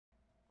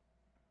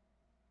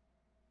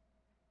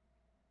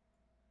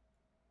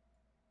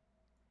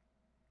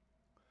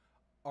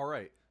All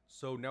right,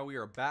 so now we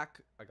are back.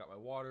 I got my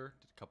water,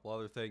 did a couple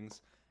other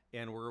things,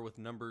 and we're with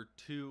number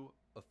two,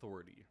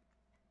 authority.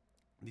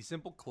 The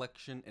simple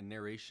collection and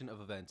narration of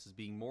events is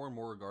being more and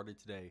more regarded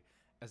today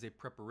as a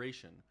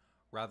preparation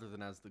rather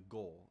than as the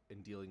goal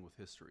in dealing with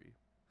history.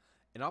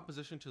 In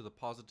opposition to the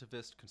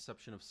positivist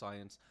conception of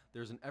science,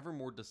 there is an ever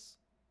more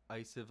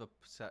decisive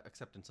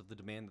acceptance of the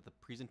demand that the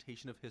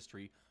presentation of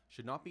history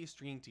should not be a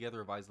stringing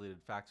together of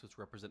isolated facts which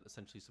represent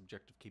essentially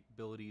subjective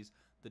capabilities,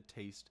 the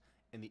taste,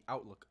 and the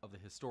outlook of the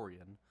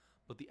historian,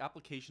 but the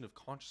application of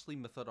consciously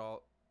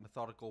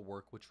methodical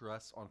work which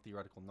rests on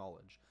theoretical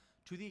knowledge.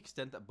 To the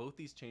extent that both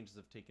these changes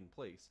have taken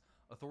place,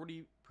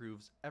 authority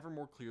proves ever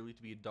more clearly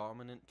to be a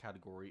dominant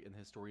category in the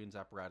historian's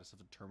apparatus of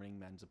determining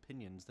men's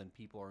opinions than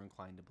people are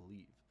inclined to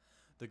believe.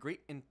 The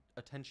great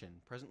attention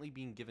presently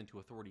being given to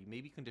authority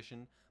may be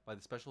conditioned by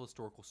the special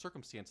historical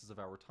circumstances of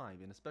our time,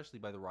 and especially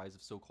by the rise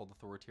of so called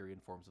authoritarian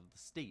forms of the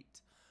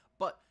state.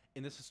 But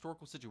in this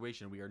historical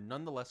situation, we are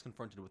nonetheless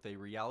confronted with a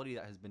reality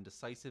that has been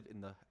decisive in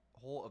the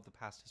whole of the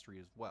past history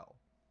as well.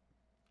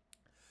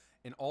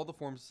 In all the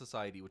forms of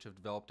society which have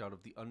developed out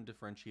of the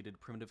undifferentiated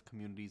primitive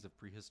communities of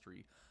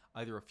prehistory,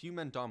 either a few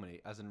men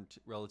dominate, as in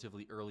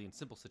relatively early and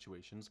simple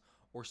situations,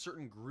 or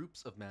certain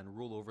groups of men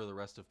rule over the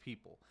rest of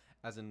people,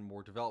 as in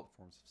more developed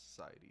forms of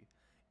society.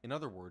 In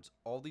other words,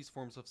 all these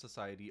forms of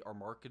society are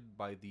marked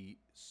by the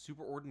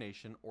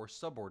superordination or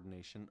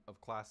subordination of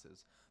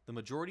classes. The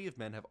majority of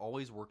men have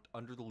always worked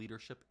under the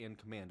leadership and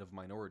command of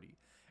minority,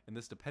 and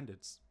this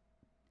dependence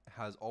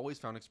has always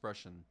found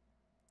expression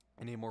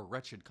and a more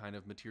wretched kind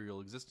of material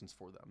existence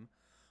for them.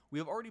 We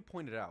have already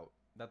pointed out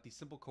that the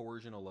simple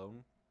coercion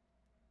alone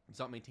does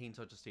not maintain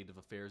such a state of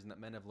affairs, and that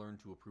men have learned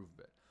to approve of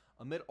it.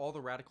 Amid all the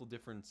radical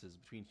differences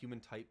between human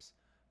types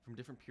from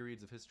different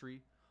periods of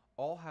history,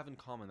 all have in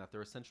common that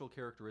their essential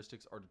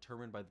characteristics are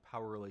determined by the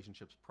power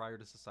relationships proper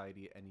to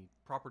society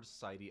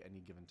at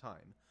any given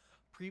time.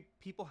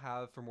 People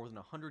have, for more than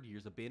 100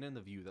 years, abandoned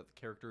the view that the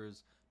character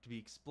is to be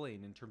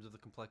explained in terms of the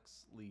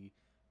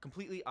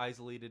completely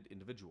isolated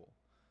individual.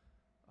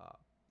 Uh,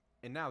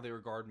 and now they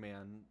regard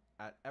man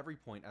at every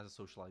point as a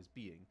socialized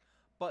being.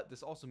 But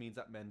this also means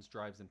that men's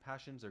drives and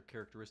passions, their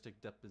characteristic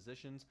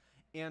dispositions,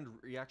 and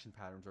reaction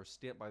patterns are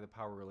stamped by the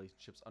power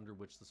relationships under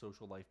which the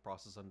social life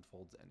process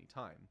unfolds at any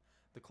time.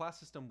 The class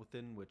system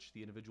within which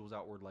the individual's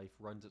outward life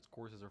runs its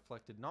course is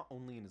reflected not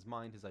only in his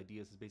mind, his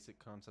ideas, his basic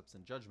concepts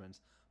and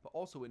judgments, but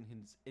also in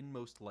his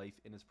inmost life,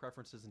 in his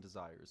preferences and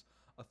desires.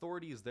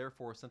 Authority is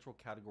therefore a central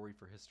category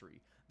for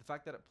history. The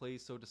fact that it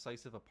plays so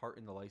decisive a part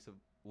in the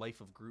life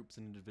of groups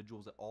and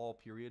individuals at all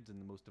periods in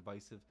the most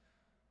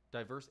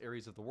diverse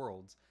areas of the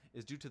world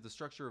is due to the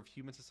structure of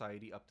human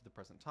society up to the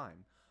present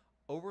time.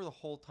 Over the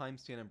whole time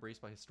span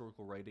embraced by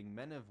historical writing,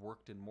 men have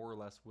worked in more or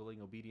less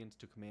willing obedience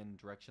to command and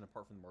direction,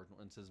 apart from the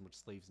marginal instances in which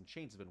slaves and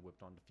chains have been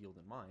whipped onto field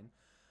and mine.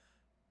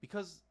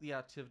 Because the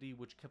activity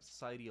which kept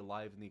society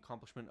alive and the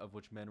accomplishment of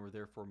which men were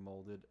therefore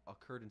molded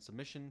occurred in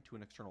submission to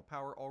an external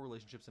power, all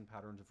relationships and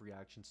patterns of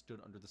reaction stood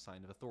under the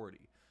sign of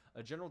authority.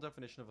 A general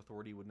definition of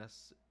authority would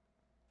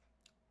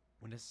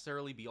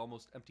necessarily be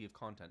almost empty of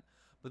content,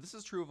 but this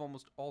is true of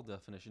almost all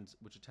definitions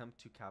which attempt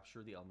to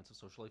capture the elements of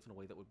social life in a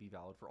way that would be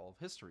valid for all of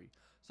history.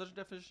 Such a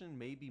definition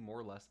may be more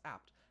or less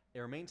apt. It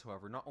remains,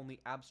 however, not only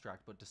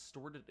abstract but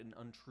distorted and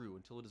untrue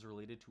until it is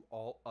related to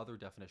all other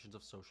definitions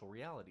of social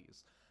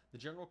realities. The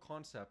general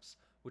concepts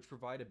which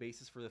provide a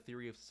basis for the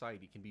theory of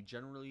society can be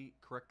generally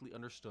correctly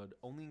understood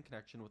only in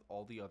connection with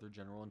all the other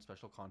general and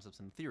special concepts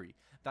in the theory.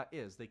 That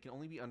is, they can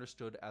only be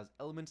understood as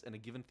elements in a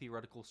given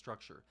theoretical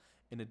structure.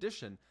 In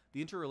addition,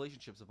 the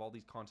interrelationships of all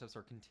these concepts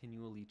are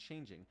continually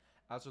changing,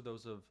 as are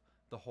those of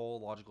the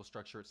whole logical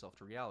structure itself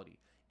to reality.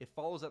 It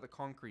follows that the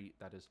concrete,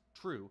 that is,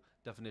 true,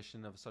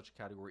 definition of such a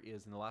category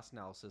is, in the last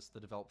analysis, the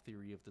developed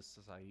theory of this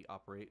society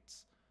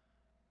operates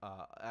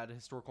at a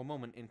historical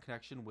moment in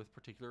connection with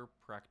particular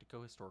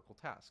practico-historical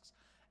tasks.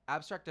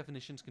 Abstract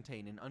definitions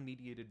contain, in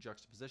unmediated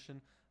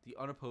juxtaposition, the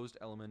unopposed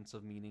elements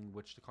of meaning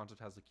which the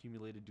concept has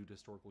accumulated due to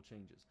historical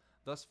changes.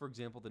 Thus, for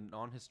example, the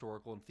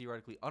non-historical and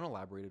theoretically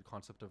unelaborated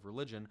concept of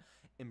religion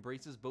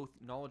embraces both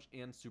knowledge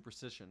and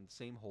superstition. The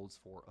same holds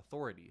for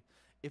authority.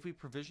 If we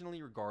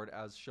provisionally regard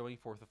as showing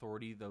forth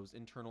authority those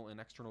internal and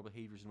external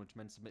behaviors in which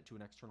men submit to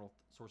an external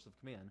source of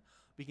command,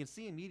 we can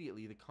see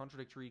immediately the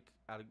contradictory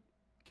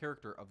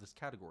character of this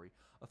category.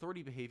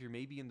 Authority behavior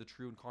may be in the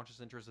true and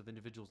conscious interest of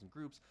individuals and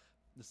groups.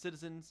 The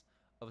citizens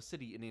of a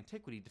city in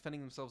antiquity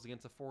defending themselves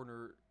against a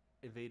foreigner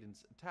invading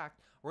attack,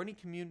 or any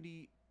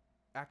community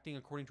acting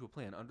according to a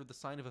plan under the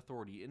sign of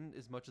authority,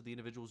 inasmuch as the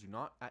individuals do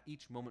not at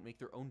each moment make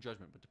their own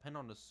judgment, but depend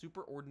on a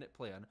superordinate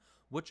plan,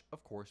 which,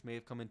 of course, may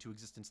have come into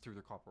existence through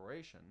their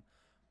cooperation.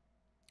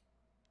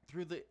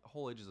 Through the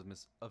whole ages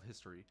of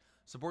history,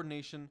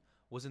 subordination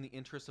was in the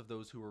interest of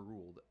those who were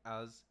ruled,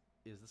 as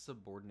is the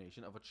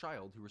subordination of a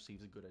child who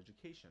receives a good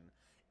education.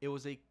 It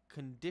was a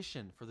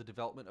condition for the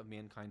development of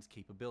mankind's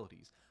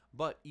capabilities,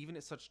 but even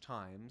at such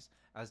times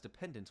as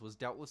dependence was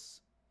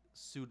doubtless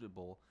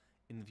suitable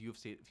in the view of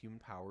state of human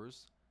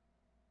powers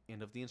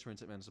and of the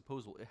instruments at man's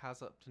disposal, it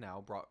has up to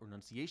now brought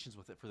renunciations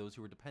with it for those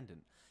who were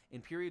dependent.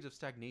 In periods of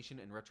stagnation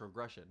and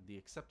retrogression, the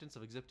acceptance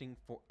of existing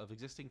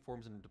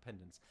forms of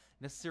independence,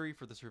 necessary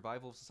for the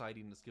survival of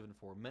society in its given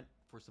form, meant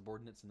for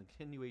subordinates in the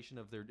continuation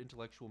of their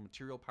intellectual and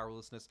material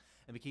powerlessness,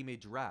 and became a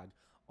drag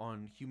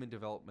on human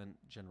development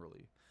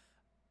generally.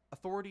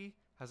 Authority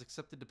as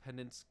accepted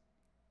dependence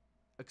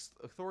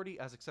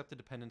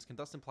can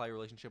thus imply a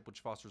relationship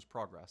which fosters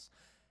progress,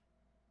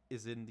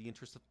 is in the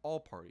interest of all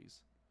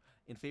parties,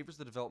 and favors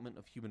the development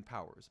of human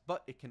powers.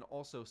 But it can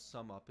also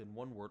sum up in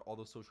one word all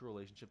those social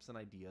relationships and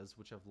ideas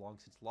which have long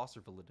since lost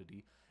their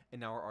validity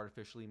and now are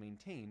artificially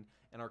maintained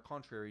and are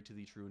contrary to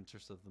the true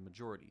interests of the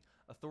majority.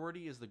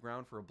 Authority is the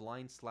ground for a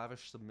blind,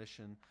 slavish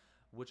submission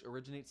which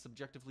originates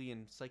subjectively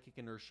in psychic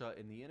inertia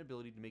and the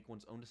inability to make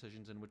one's own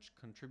decisions, and which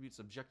contributes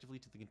subjectively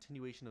to the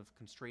continuation of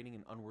constraining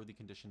and unworthy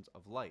conditions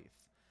of life.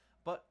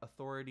 But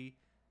authority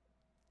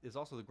is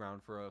also the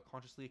ground for a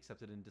consciously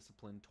accepted and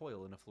disciplined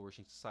toil in a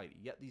flourishing society.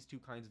 Yet these two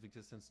kinds of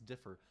existence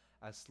differ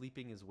as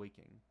sleeping and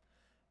waking,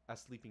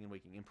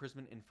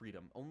 imprisonment and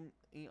freedom. Only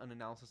an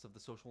analysis of the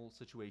social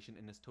situation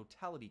in its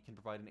totality can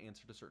provide an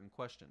answer to certain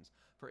questions.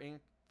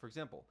 For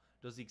example,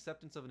 does the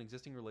acceptance of an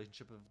existing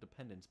relationship of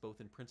dependence, both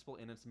in principle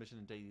and in submission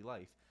in daily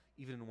life,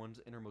 even in one's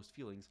innermost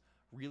feelings,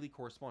 really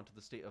correspond to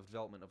the state of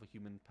development of a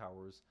human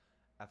powers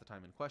at the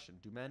time in question?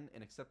 Do men,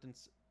 in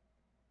acceptance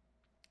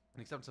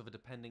of a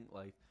depending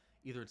life,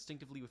 either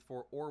instinctively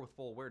or with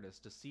full awareness,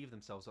 deceive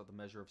themselves about the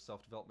measure of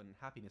self-development and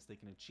happiness they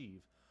can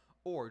achieve,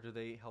 or do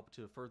they help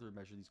to further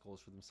measure these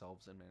goals for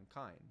themselves and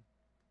mankind?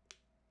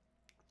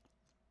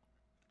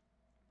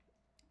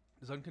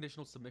 Is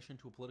unconditional submission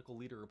to a political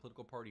leader or a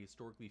political party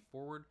historically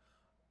forward?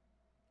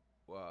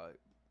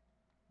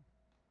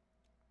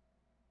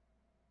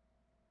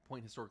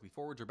 Point historically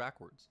forwards or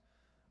backwards?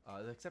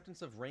 The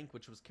acceptance of rank,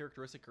 which was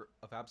characteristic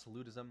of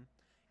absolutism,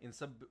 in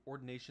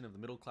subordination of the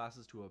middle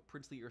classes to a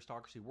princely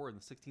aristocracy, were in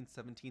the 16th,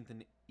 17th,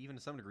 and even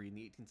to some degree in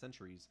the 18th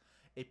centuries,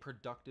 a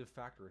productive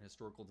factor in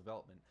historical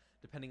development,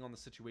 depending on the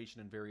situation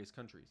in various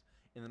countries.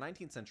 In the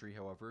 19th century,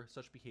 however,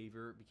 such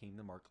behavior became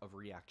the mark of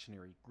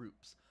reactionary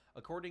groups.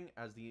 According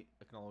as the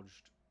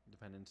acknowledged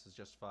dependence is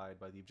justified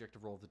by the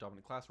objective role of the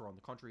dominant class, or on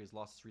the contrary has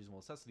lost its reasonable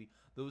necessity,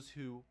 those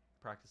who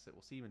practice it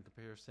will seem, in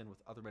comparison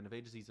with other men of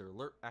ages, either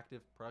alert,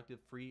 active, productive,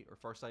 free, or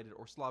farsighted,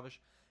 or slavish,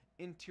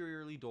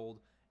 interiorly dulled,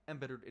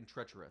 embittered, and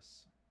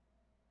treacherous.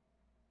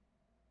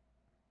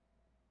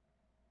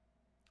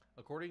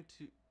 According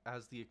to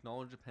as the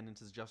acknowledged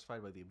dependence is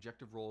justified by the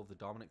objective role of the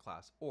dominant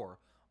class, or,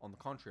 on the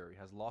contrary,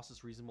 has lost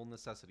its reasonable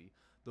necessity,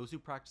 those who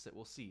practice it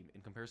will seem, in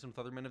comparison with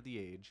other men of the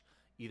age,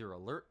 either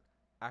alert,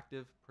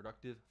 active,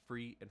 productive,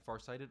 free, and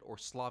farsighted, or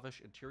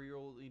slavish,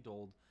 interiorly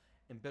dulled,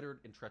 embittered,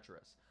 and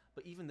treacherous.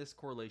 But even this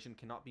correlation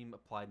cannot be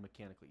applied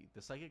mechanically.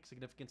 The psychic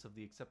significance of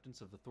the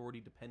acceptance of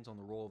authority depends on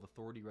the role of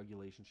authority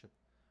relationship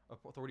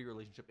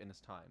in its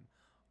time,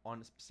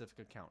 on a specific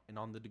account, and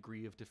on the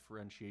degree of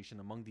differentiation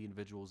among the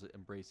individuals it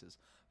embraces.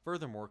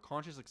 Furthermore,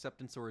 conscious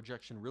acceptance or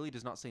rejection really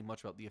does not say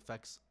much about the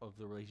effects of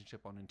the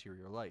relationship on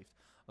interior life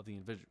of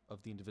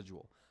the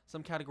individual.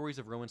 Some categories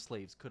of Roman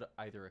slaves could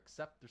either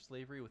accept their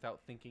slavery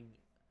without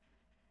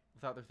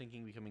their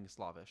thinking becoming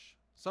slavish.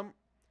 Some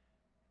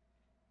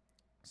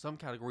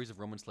categories of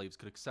Roman slaves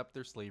could accept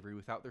their slavery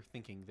without their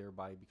thinking,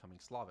 thereby becoming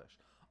slavish.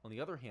 On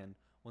the other hand,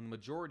 when the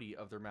majority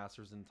of their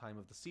masters in the time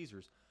of the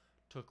Caesars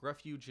took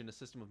refuge in a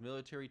system of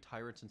military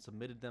tyrants and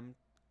submitted them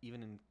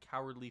even in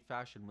cowardly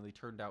fashion when they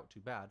turned out too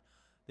bad,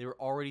 they were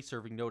already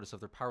serving notice of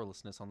their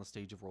powerlessness on the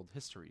stage of world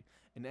history.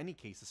 In any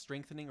case, the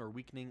strengthening or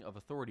weakening of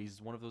authorities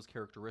is one of those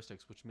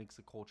characteristics which makes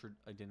a culture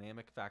a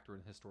dynamic factor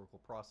in the historical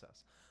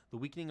process. The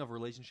weakening of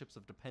relationships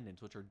of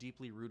dependence, which are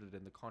deeply rooted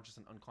in the conscious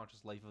and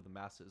unconscious life of the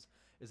masses,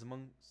 is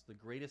amongst the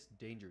greatest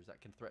dangers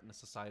that can threaten a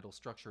societal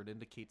structure. It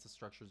indicates the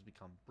structure has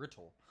become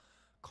brittle.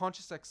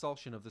 Conscious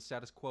exaltation of the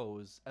status quo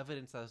is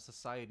evidence that a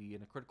society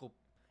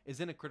is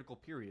in a critical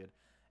period,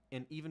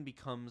 and even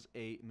becomes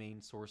a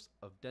main source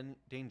of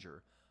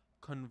danger.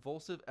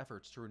 Convulsive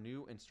efforts to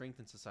renew and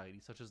strengthen society,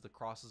 such as the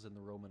crosses in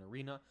the Roman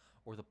arena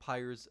or the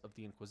pyres of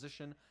the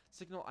Inquisition,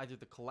 signal either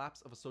the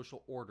collapse of a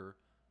social order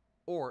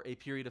or a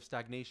period of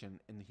stagnation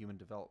in the human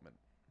development.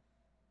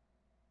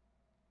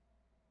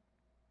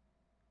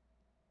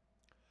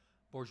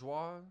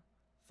 Bourgeois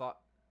thought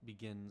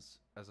begins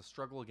as a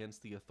struggle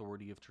against the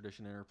authority of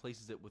tradition and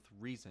replaces it with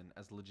reason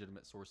as the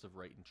legitimate source of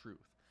right and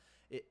truth.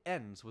 It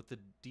ends with the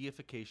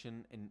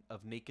deification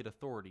of naked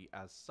authority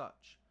as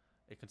such,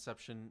 a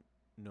conception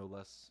no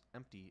less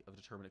empty of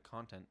determinate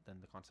content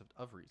than the concept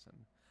of reason.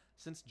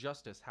 Since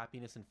justice,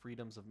 happiness, and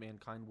freedoms of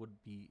mankind would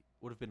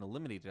have been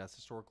eliminated as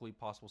historically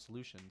possible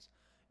solutions,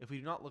 if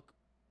we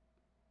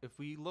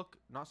look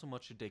not so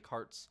much at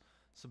Descartes'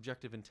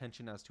 subjective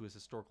intention as to his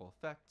historical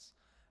effects,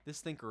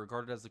 this thinker,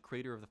 regarded as the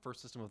creator of the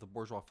first system of the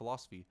bourgeois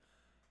philosophy,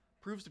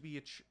 proves to be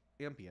a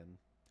champion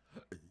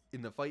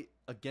in the fight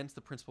against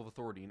the principle of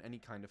authority in any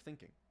kind of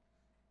thinking.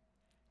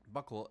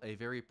 Buckle, a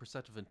very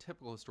perceptive and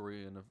typical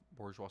historian of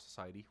bourgeois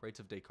society, writes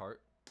of Descartes,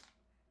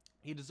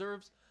 "He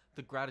deserves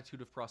the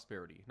gratitude of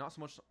prosperity, not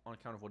so much on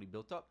account of what he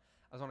built up,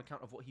 as on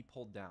account of what he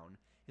pulled down.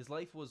 His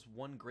life was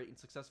one great and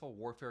successful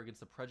warfare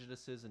against the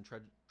prejudices and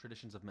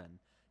traditions of men.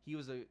 He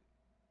was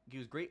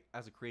great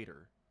as a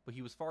creator, but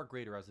he was far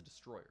greater as a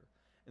destroyer.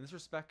 In this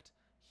respect,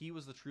 he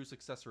was the true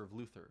successor of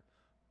Luther,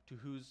 to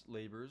whose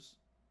labors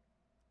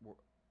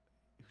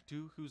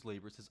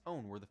his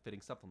own were the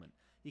fitting supplement.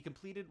 He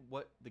completed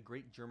what the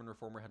great German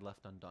reformer had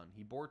left undone.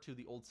 He bore to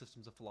the old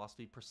systems of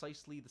philosophy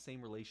precisely the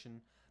same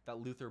relation that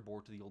Luther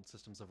bore to the old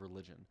systems of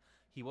religion.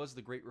 He was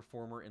the great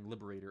reformer and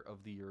liberator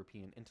of the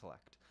European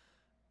intellect.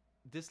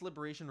 This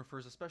liberation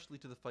refers especially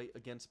to the fight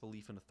against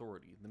belief in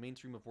authority. The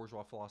mainstream of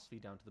bourgeois philosophy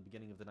down to the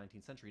beginning of the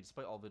 19th century,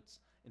 despite all of its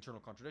internal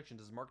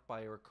contradictions, is marked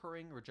by a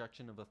recurring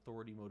rejection of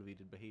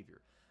authority-motivated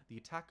behavior. The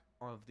attack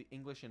of the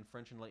English and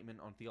French Enlightenment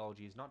on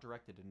theology is not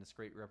directed in its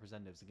great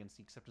representatives against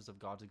the acceptance of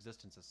God's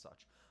existence as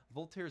such.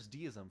 Voltaire's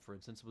deism, for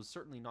instance, was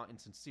certainly not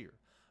insincere,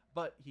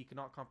 but he could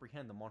not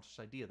comprehend the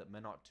monstrous idea that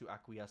men ought to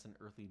acquiesce in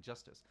earthly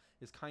injustice.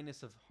 His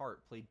kindness of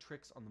heart played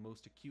tricks on the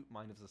most acute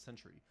mind of the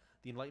century.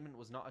 The Enlightenment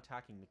was not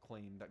attacking the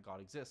claim that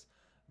God exists,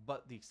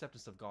 but the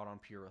acceptance of God on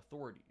pure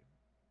authority.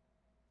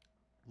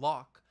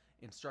 Locke,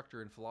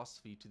 instructor in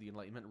philosophy to the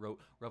Enlightenment, wrote,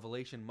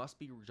 "Revelation must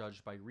be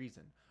judged by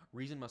reason.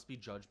 Reason must be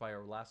judged by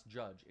our last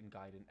judge and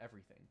guide in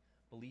everything.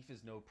 Belief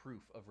is no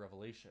proof of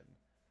revelation."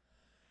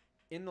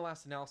 In the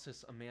last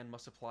analysis, a man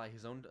must apply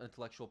his own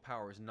intellectual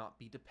powers and not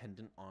be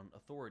dependent on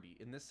authority.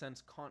 In this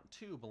sense, Kant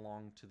too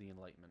belonged to the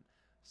Enlightenment.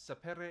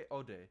 Sapere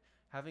aude,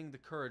 having the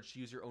courage to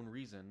use your own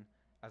reason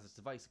as its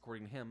device,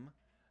 according to him,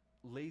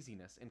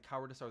 laziness and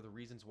cowardice are the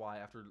reasons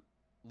why,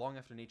 long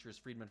after nature is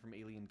freed men from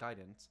alien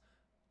guidance,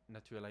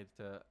 naturalite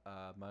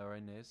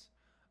maiorines,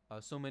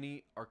 so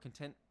many are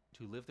content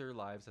to live their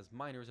lives as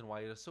minors, and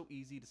why it is so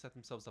easy to set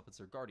themselves up as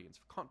their guardians.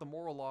 For Kant, the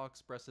moral law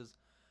expresses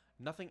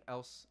nothing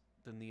else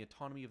than the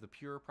autonomy of the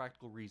pure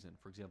practical reason,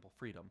 for example,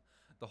 freedom.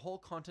 The whole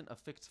content of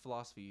Fichte's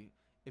philosophy,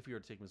 if we were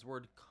to take him as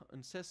word,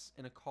 consists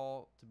in a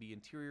call to be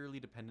interiorly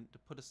dependent, to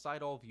put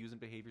aside all views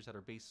and behaviors that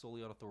are based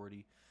solely on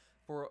authority.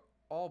 For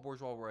all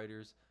bourgeois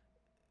writers,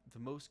 the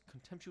most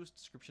contemptuous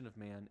description of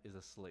man is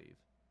a slave.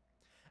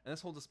 And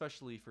this holds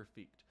especially for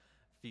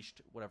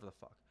Fichte, whatever the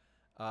fuck.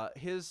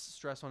 His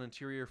stress on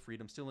interior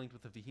freedom, still linked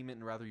with a vehement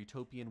and rather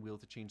utopian will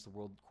to change the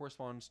world,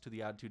 corresponds to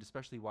the attitude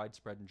especially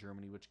widespread in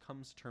Germany, which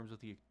comes to terms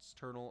with the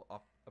external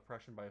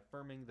oppression by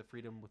affirming the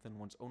freedom within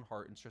one's own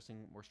heart and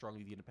stressing more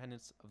strongly the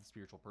independence of the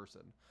spiritual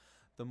person.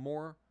 The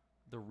more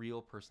the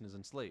real person is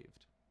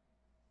enslaved.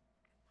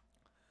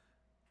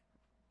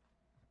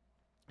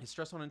 His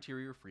stress on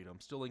interior freedom,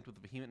 still linked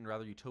with the vehement and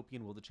rather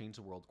utopian will to change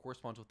the world,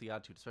 corresponds with the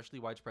attitude, especially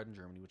widespread in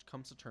Germany, which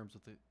comes to terms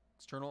with the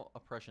external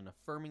oppression,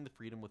 affirming the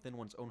freedom within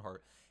one's own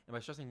heart, and by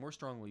stressing more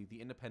strongly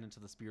the independence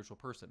of the spiritual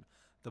person.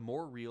 The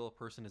more real a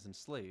person is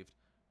enslaved.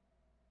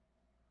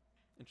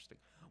 Interesting.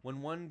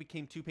 When one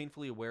became too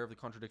painfully aware of the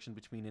contradiction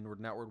between inward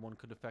and outward, one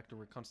could effect a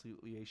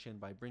reconciliation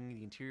by bringing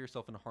the interior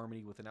self into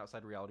harmony with an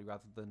outside reality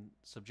rather than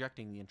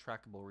subjecting the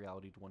intractable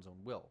reality to one's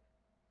own will.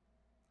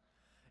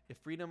 If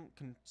freedom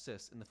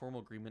consists in the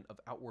formal agreement of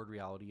outward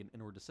reality and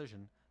inward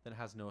decision, then it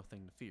has no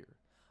thing to fear.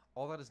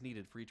 All that is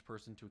needed for each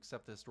person to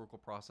accept the historical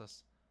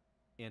process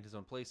and his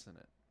own place in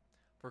it.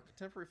 For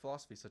contemporary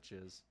philosophy, such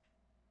is,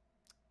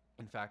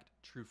 in fact,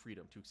 true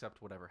freedom to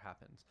accept whatever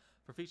happens.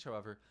 For Fichte,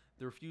 however,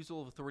 the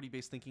refusal of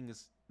authority-based thinking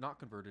is not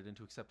converted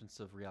into acceptance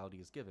of reality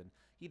as given.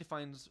 He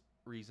defines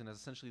reason as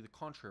essentially the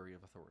contrary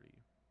of authority.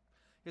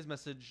 His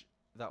message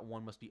that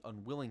one must be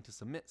unwilling to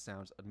submit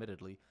sounds,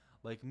 admittedly,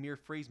 like mere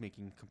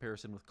phrase-making in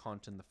comparison with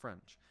Kant and the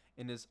French.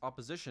 In his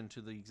opposition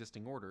to the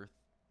existing order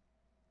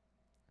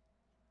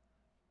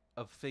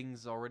of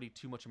things already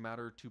too much a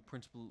matter to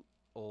principle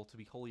to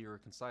be wholly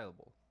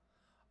irreconcilable.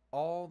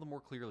 All the more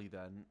clearly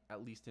then,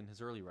 at least in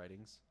his early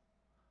writings,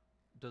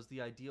 does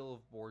the ideal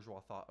of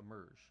bourgeois thought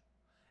emerge.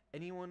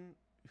 Anyone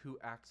who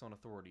acts on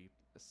authority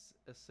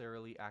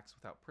necessarily acts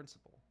without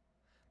principle.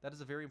 That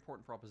is a very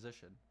important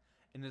proposition,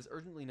 and it is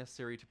urgently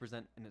necessary to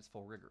present in its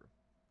full rigor.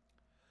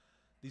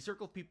 The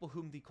circle of people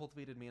whom the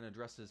cultivated man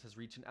addresses has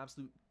reached an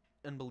absolute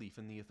unbelief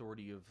in the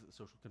authority of the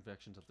social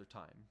convictions of their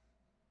time.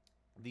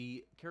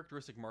 The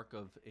characteristic mark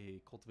of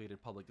a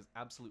cultivated public is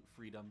absolute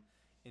freedom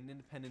and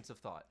independence of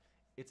thought.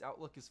 Its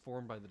outlook is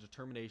formed by the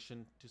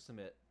determination to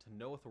submit to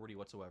no authority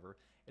whatsoever,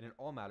 and in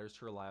all matters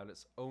to rely on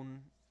its own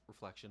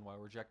reflection while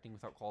rejecting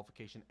without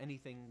qualification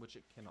anything which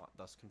it cannot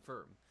thus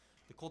confirm.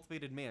 The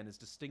cultivated man is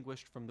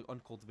distinguished from the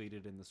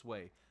uncultivated in this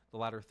way. The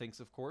latter thinks,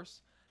 of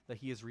course, that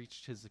he has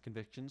reached his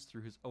convictions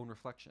through his own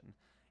reflection,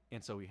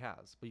 and so he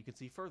has. But you can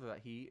see further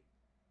that you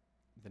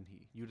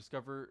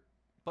discover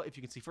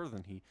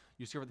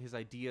that his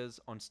ideas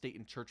on state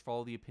and church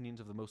follow the opinions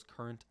of the most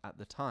current at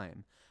the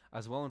time.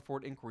 As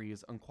well-informed inquiry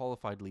is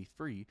unqualifiedly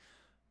free,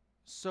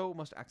 so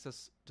must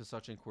access to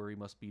such inquiry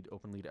must be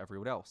openly to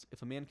everyone else.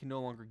 If a man can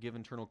no longer give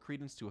internal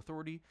credence to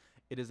authority,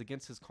 it is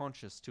against his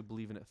conscience to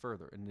believe in it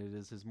further, and it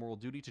is his moral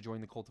duty to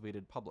join the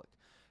cultivated public.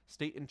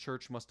 State and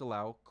church must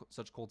allow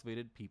such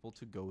cultivated people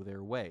to go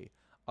their way.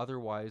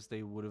 Otherwise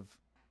they would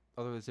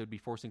be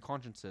forcing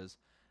consciences,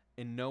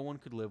 and no one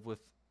could live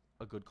with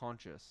a good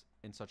conscience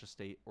in such a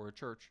state or a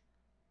church.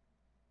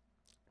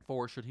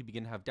 For, should he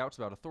begin to have doubts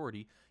about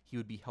authority, he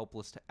would be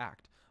helpless to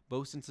act.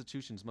 Both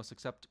institutions must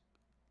accept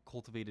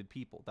cultivated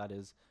people, that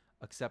is,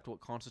 accept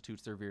what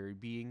constitutes their very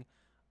being,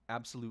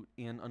 absolute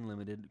and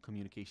unlimited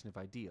communication of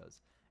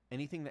ideas.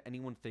 Anything that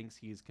anyone thinks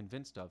he is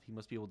convinced of, he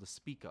must be able to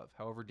speak of,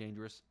 however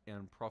dangerous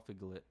and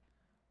profligate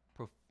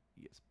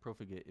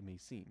it may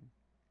seem.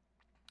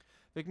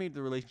 Fick made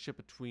the relationship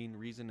between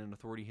reason and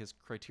authority his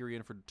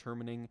criterion for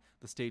determining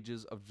the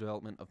stages of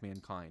development of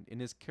mankind.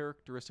 In his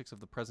Characteristics of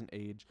the Present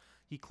Age,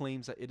 he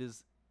claims that it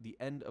is the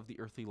end of the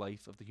earthly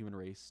life of the human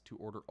race to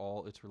order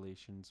all its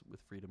relations with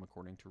freedom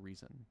according to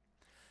reason.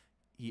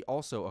 He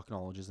also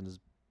acknowledges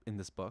in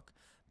this book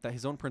that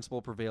his own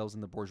principle prevails in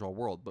the bourgeois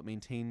world, but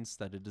maintains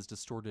that it is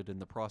distorted in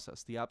the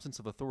process. The absence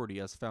of authority,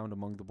 as found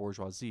among the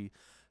bourgeoisie,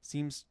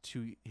 seems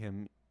to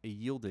him a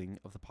yielding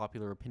of the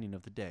popular opinion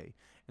of the day,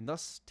 and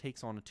thus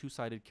takes on a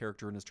two-sided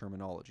character in his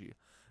terminology.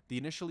 The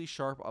initially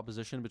sharp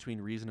opposition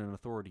between reason and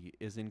authority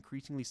is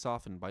increasingly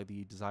softened by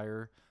the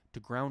desire to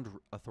ground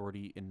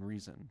authority in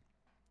reason.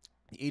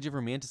 The age of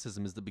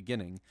Romanticism is the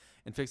beginning,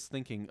 and fixed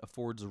thinking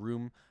affords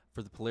room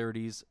for the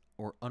polarities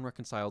or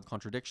unreconciled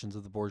contradictions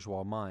of the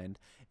bourgeois mind,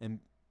 and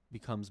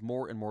becomes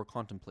more and more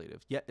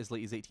contemplative. Yet, as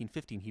late as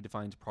 1815, he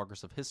defines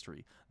progress of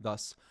history.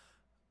 Thus,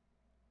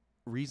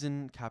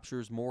 reason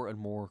captures more and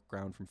more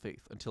ground from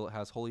faith, until it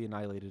has wholly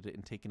annihilated it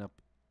and taken up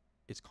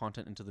its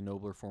content into the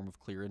nobler form of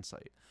clear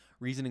insight.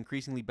 Reason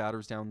increasingly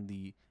batters down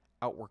the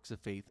outworks of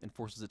faith and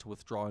forces it to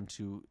withdraw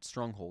into its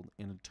stronghold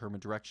in a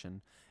determined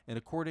direction and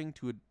according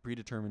to a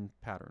predetermined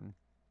pattern.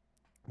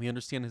 We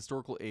understand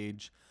historical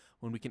age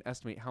when we can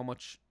estimate how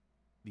much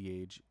the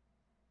age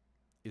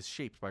is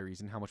shaped by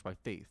reason, how much by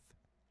faith,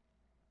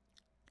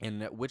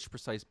 and at which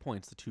precise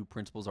points the two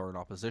principles are in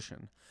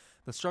opposition.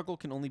 The struggle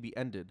can only be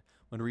ended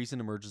when reason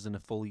emerges in a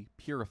fully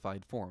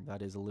purified form,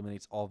 that is,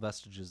 eliminates all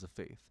vestiges of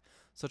faith.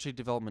 Such a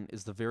development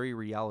is the very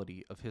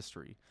reality of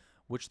history,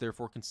 which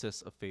therefore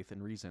consists of faith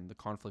and reason, the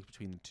conflict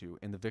between the two,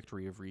 and the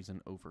victory of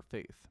reason over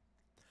faith.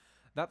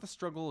 That the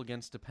struggle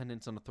against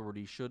dependence on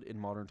authority should in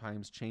modern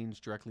times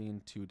change directly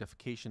into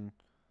deification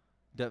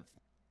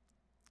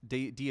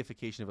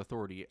of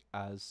authority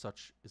as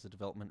such is a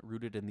development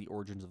rooted in the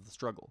origins of the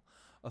struggle.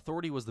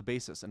 Authority was the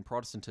basis in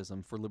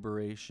Protestantism for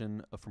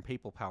liberation from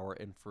papal power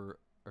and for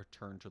a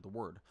return to the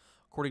Word.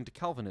 According to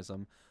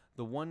Calvinism,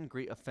 the one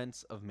great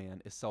offense of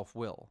man is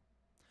self-will.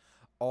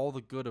 All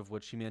the good of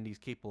which humanity is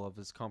capable of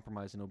is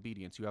compromise and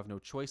obedience. You have no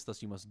choice,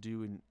 thus you must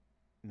do and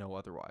no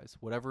otherwise.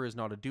 Whatever is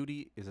not a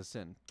duty is a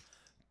sin.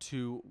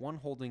 To one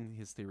holding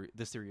this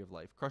theory of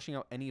life, crushing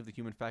out any of the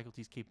human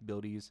faculties,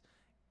 capabilities,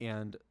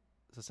 and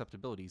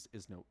susceptibilities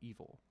is no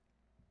evil.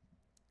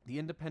 The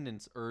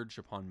independence urged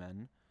upon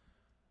men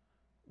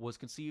was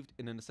conceived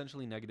in an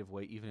essentially negative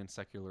way even in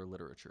secular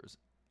literatures,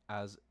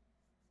 as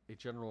a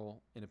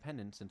general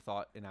independence in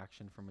thought and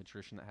action from a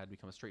tradition that had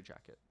become a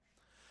straitjacket.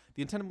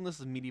 The untenableness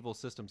of medieval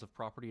systems of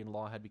property and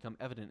law had become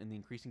evident in the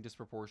increasing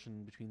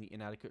disproportion between the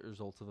inadequate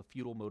results of a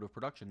feudal mode of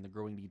production and the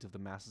growing needs of the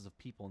masses of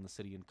people in the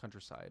city and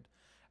countryside,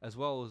 as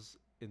well as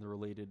in the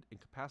related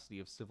incapacity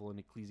of civil and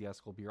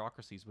ecclesiastical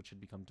bureaucracies which had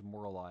become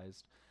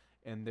demoralized,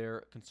 and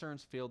their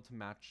concerns failed to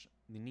match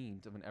the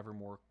needs of an ever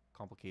more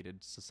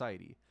complicated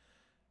society.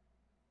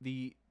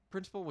 The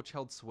principle which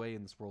held sway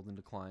in this world in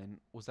decline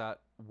was that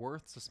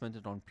worth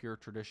suspended on pure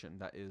tradition,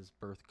 that is,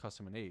 birth,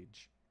 custom, and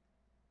age.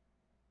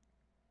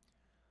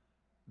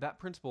 That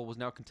principle was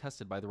now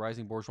contested by the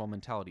rising bourgeois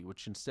mentality,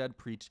 which instead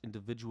preached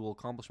individual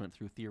accomplishment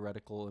through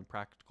theoretical and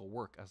practical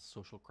work as a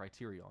social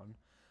criterion.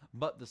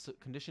 But the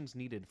conditions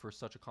needed for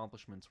such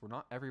accomplishments were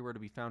not everywhere to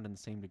be found in the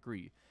same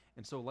degree,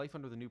 and so life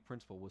under the new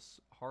principle was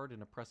hard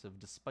and oppressive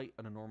despite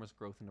an enormous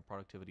growth in the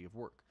productivity of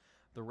work.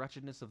 The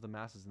wretchedness of the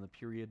masses in the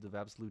periods of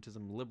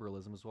absolutism and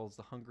liberalism, as well as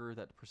the hunger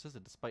that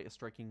persisted despite a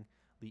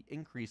strikingly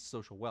increased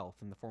social wealth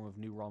in the form of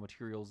new raw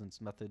materials and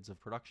methods of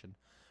production,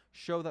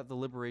 show that the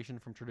liberation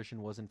from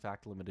tradition was in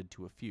fact limited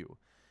to a few.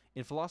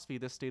 In philosophy,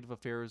 this state of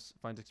affairs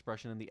finds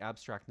expression in the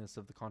abstractness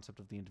of the concept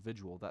of the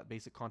individual, that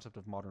basic concept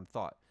of modern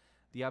thought.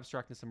 The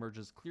abstractness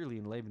emerges clearly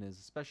in Leibniz,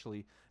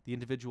 especially the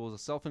individual as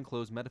a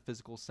self-enclosed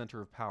metaphysical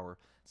center of power,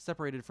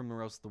 separated from the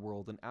rest of the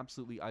world, an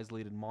absolutely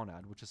isolated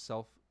monad, which is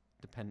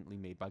self-dependently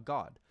made by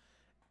God.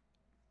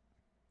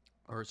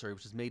 Which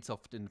is made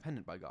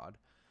self-independent by God.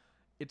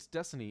 Its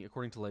destiny,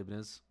 according to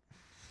Leibniz,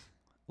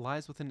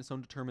 lies within its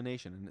own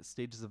determination, and its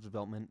stages of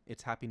development,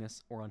 its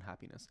happiness or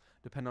unhappiness,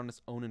 depend on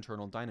its own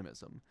internal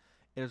dynamism.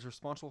 It is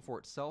responsible for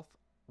itself.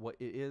 What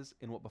it is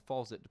and what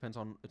befalls it depends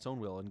on its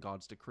own will and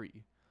God's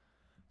decree.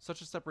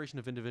 Such a separation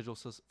of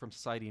individuals from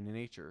society and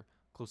nature,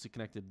 closely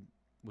connected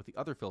with the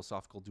other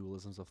philosophical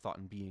dualisms of thought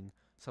and being,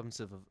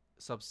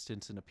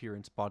 substance and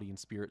appearance, body and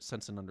spirit,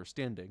 sense and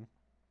understanding,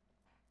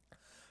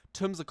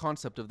 turns the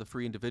concept of the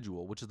free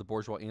individual, which is the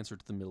bourgeois answer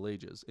to the Middle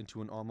Ages,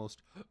 into an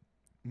almost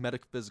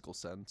metaphysical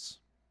sense.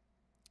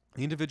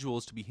 The individual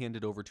is to be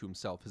handed over to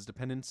himself. His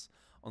dependence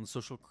on the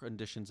social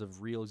conditions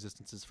of real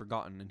existence is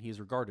forgotten, and he is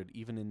regarded,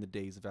 even in the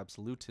days of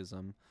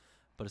absolutism,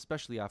 but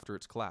especially after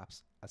its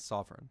collapse, as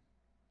sovereign.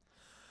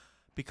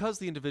 Because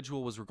the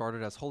individual was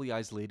regarded as wholly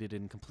isolated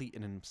and complete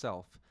in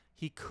himself,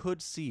 he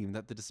could seem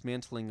that the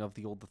dismantling of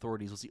the old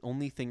authorities was the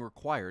only thing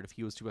required if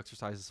he was to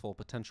exercise his full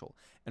potential.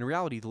 In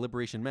reality, the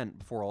liberation meant,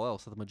 before all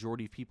else, that the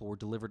majority of people were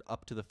delivered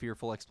up to the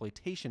fearful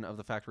exploitation of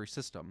the factory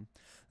system.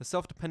 The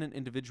self-dependent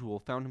individual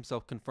found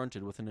himself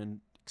confronted with an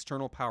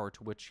external power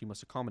to which he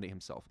must accommodate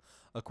himself.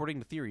 According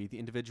to theory, the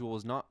individual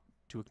is not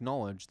to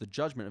acknowledge the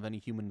judgment of any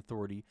human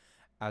authority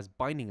as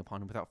binding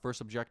upon him without first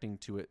subjecting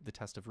to it the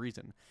test of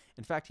reason.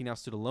 In fact, he now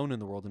stood alone in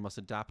the world and must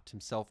adapt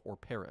himself or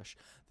perish.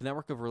 The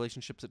network of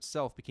relationships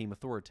itself became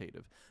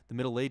authoritative. The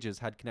Middle Ages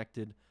had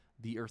connected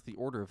the earthly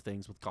order of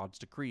things with God's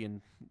decree,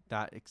 and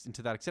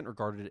to that extent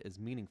regarded it as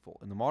meaningful.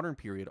 In the modern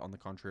period, on the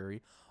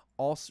contrary,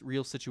 all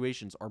real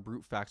situations are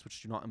brute facts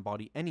which do not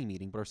embody any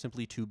meaning, but are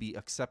simply to be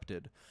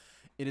accepted.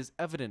 It is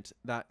evident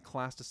that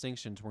class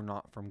distinctions were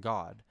not from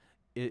God.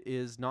 It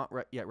is not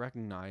yet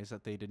recognized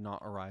that they did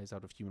not arise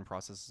out of human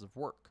processes of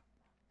work.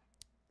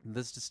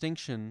 These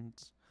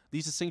distinctions,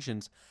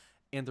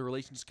 and the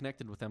relations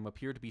connected with them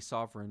appear to the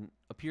sovereign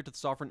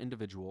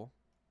individual,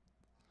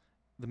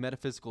 the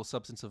metaphysical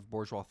substance of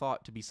bourgeois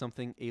thought, to be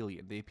something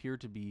alien. They appear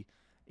to be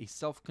a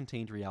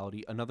self-contained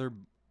reality, another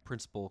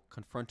principle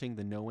confronting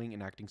the knowing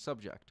and acting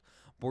subject.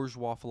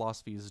 Bourgeois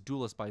philosophy is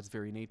dualist by its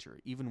very nature,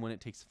 even when it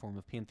takes the form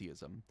of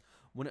pantheism.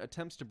 When it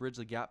attempts to bridge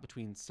the gap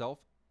between self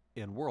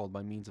and world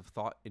by means of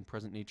thought in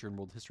present nature and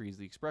world history as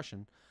the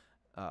expression,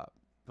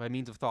 by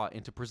means of thought,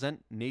 and to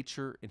present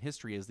nature and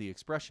history as the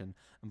expression,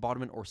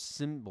 embodiment, or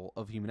symbol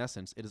of human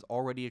essence, it is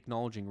already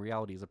acknowledging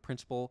reality as a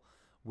principle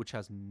which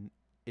has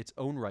its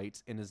own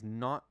rights and is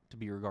not to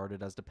be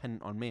regarded as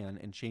dependent on man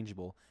and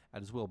changeable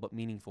at his will, but as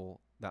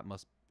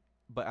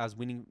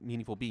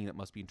meaningful being that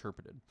must be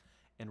interpreted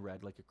and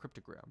read like a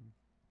cryptogram.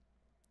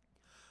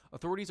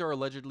 Authorities are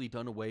allegedly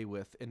done away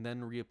with and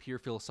then reappear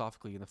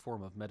philosophically in the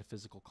form of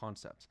metaphysical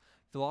concepts.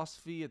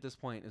 Philosophy at this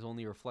point is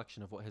only a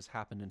reflection of what has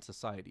happened in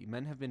society.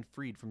 Men have been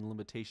freed from the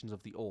limitations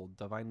of the old,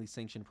 divinely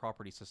sanctioned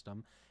property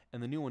system,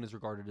 and the new one is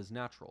regarded as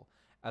natural,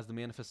 as the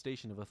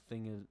manifestation of a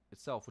thing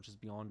itself which is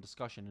beyond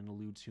discussion and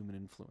eludes human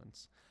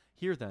influence.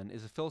 Here, then,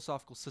 is a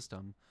philosophical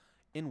system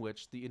in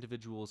which the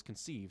individual is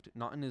conceived,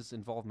 not in his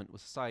involvement with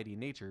society and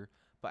nature,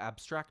 but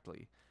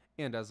abstractly,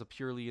 and as a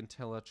purely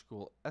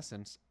intellectual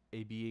essence,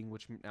 a being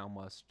which now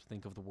must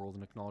think of the world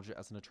and acknowledge it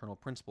as an eternal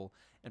principle,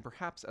 and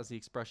perhaps as the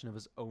expression of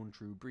his own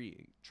true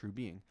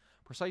being.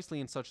 Precisely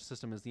in such a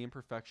system is the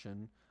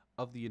imperfection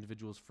of the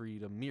individual's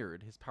freedom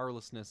mirrored, his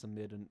powerlessness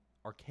amid an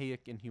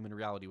archaic inhuman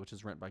reality which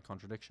is rent by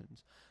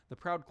contradictions. The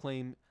proud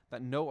claim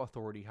that no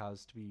authority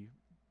has to be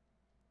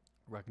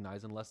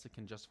recognized unless it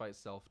can justify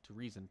itself to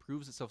reason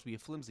proves itself to be a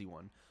flimsy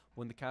one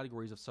when the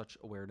categories of such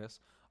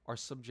awareness are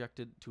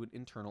subjected to an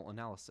internal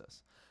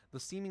analysis. The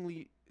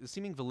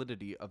seeming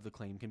validity of the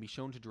claim can be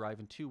shown to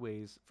derive in two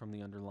ways from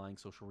the underlying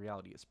social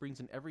reality. It springs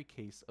in every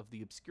case of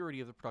the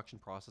obscurity of the production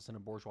process in a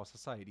bourgeois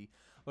society,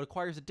 but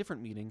acquires a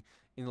different meaning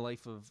in the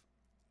life of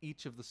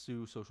each of the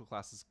social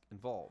classes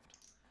involved.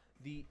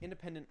 The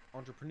independent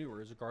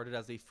entrepreneur is regarded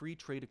as a free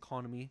trade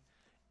economy,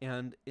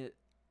 and it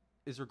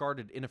is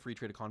regarded in a free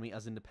trade economy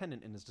as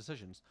independent in his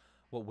decisions.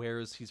 What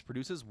wares he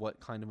produces, what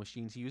kind of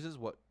machines he uses,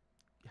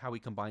 how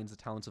he combines the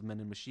talents of men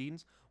and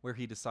machines, where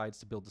he decides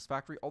to build this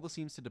factory, all this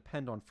seems to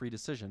depend on free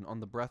decision, on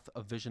the breadth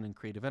of vision and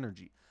creative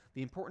energy.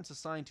 The importance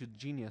assigned to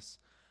genius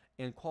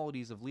and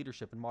qualities of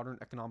leadership in modern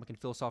economic and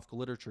philosophical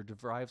literature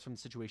derives from the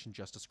situation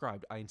just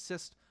described. I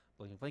insist,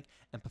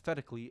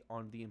 empathetically,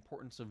 on the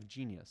importance of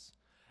genius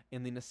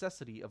and the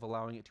necessity of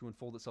allowing it to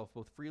unfold itself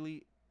both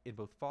freely in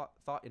both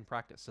thought and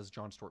practice, says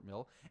John Stuart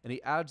Mill, and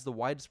he adds the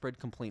widespread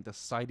complaint that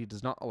society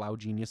does not allow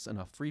genius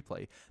enough free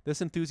play.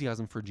 This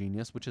enthusiasm for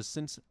genius, which has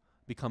since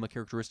become a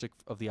characteristic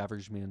of the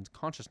average man's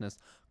consciousness,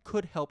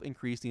 could help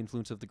increase the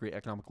influence of the great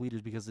economic leaders,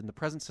 because in the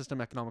present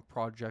system, economic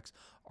projects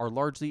are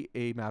largely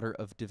a matter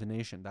of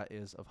divination, that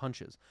is, of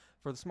hunches.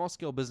 For the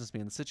small-scale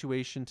businessman, the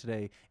situation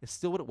today is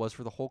still what it was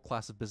for the whole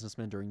class of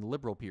businessmen during the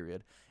liberal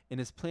period. In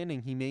his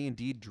planning, he may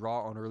indeed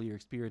draw on earlier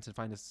experience and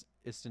find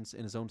assistance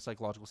in his own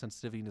psychological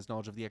sensitivity and his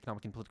knowledge of the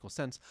economic and political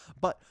sense,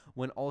 but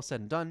when all is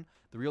said and done,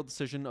 the real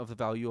decision of the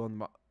value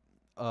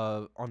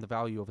on the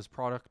value of his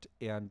product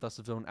and thus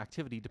of his own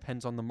activity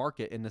depends on the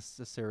market, and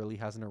necessarily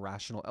has an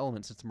irrational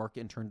element, since the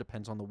market in turn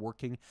depends on the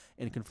working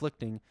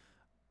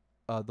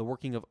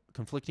of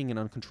conflicting and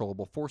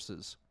uncontrollable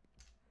forces.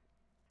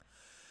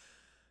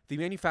 The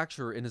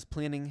manufacturer in his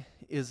planning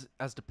is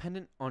as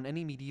dependent on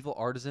any medieval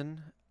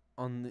artisan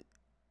on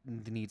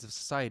the needs of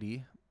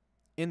society.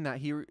 In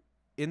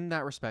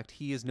that respect,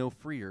 he is no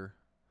freer.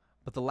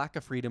 But the lack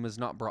of freedom is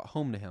not brought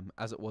home to him,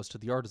 as it was to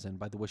the artisan,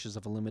 by the wishes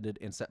of a limited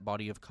and set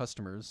body of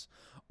customers,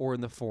 or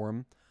in the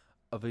form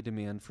of a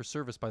demand for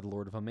service by the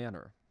lord of a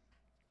manor.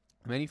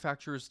 The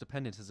manufacturer's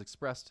dependence is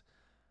expressed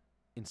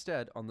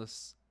instead on the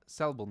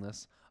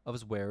sellableness of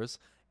his wares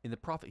in the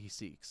profit he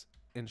seeks,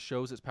 and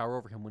shows its power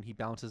over him when he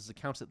balances his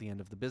accounts at the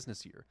end of the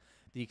business year.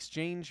 The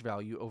exchange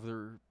value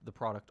over the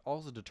product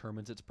also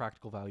determines its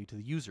practical value to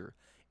the user,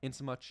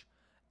 insomuch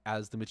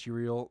as the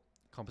material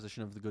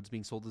composition of the goods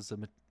being sold is a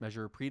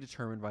measure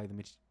predetermined by the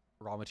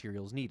raw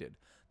materials needed,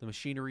 the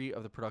machinery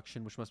of the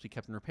production which must be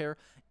kept in repair,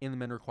 and the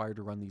men required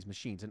to run these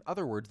machines. In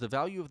other words, the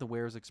value of the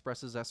wares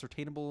expresses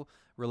ascertainable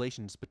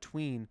relations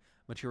between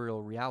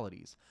material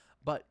realities.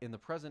 But in the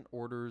present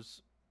order,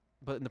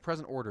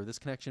 this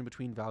connection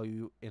between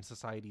value and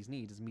society's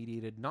needs is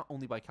mediated not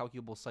only by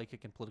calculable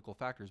psychic and political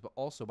factors, but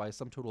also by a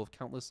sum total of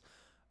countless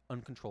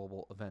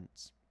uncontrollable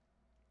events.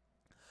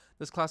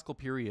 This classical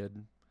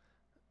period,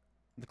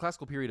 the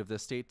classical period of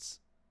this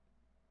state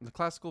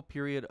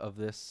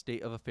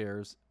of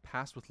affairs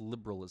passed with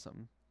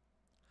liberalism.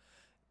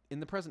 In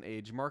the present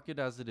age, marked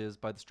as it is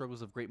by the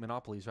struggles of great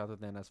monopolies rather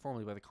than as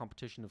formerly by the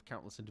competition of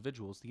countless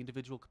individuals, the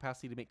individual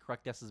capacity to make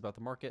correct guesses about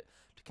the market,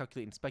 to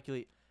calculate and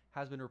speculate,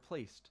 has been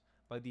replaced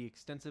by the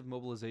extensive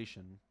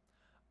mobilization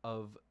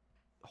of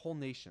whole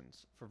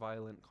nations for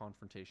violent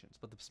confrontations.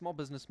 But the small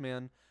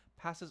businessman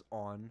passes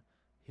on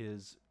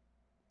his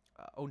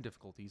own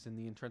difficulties in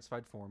the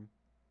intensified form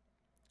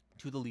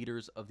to the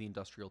leaders of the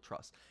industrial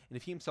trust. And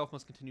if he himself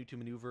must continue to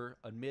maneuver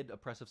amid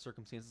oppressive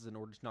circumstances in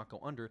order to not go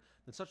under,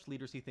 then such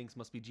leaders, he thinks,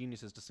 must be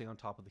geniuses to stay on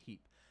top of the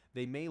heap.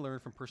 They may learn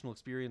from personal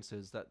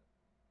experiences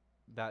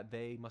that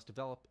they must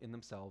develop in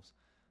themselves.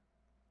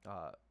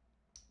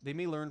 They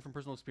may learn from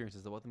personal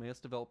experiences that what they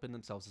must develop in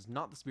themselves is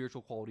not the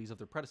spiritual qualities of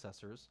their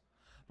predecessors,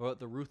 but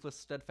the ruthless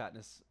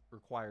steadfastness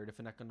required if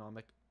an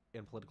economic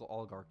and political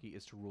oligarchy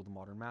is to rule the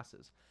modern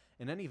masses.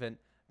 In any event,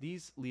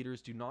 these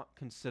leaders do not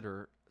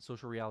consider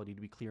social reality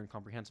to be clear and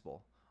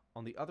comprehensible.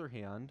 On the other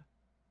hand,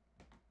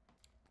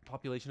 the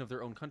population of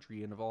their own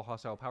country and of all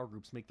hostile power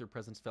groups make their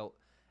presence felt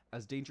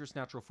as dangerous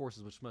natural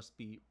forces which must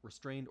be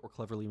restrained or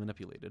cleverly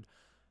manipulated.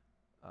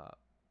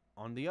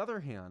 On the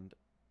other,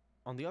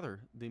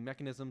 the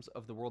mechanisms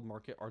of the world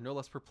market are no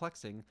less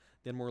perplexing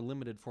than more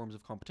limited forms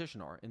of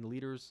competition are, and the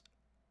leaders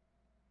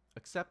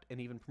accept and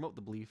even promote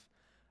the belief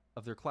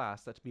of their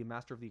class that to be a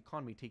master of the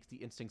economy takes the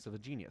instincts of a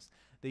genius.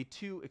 They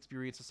too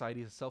experience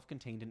society as a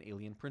self-contained and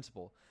alien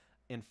principle,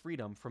 and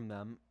freedom from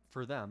them,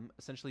 for them,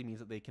 essentially means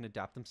that they can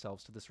adapt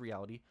themselves to this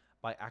reality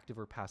by active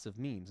or passive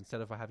means,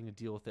 instead of having to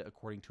deal with it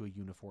according to a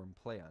uniform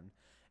plan.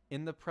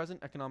 In the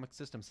present economic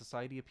system,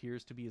 society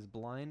appears to be as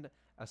blind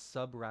as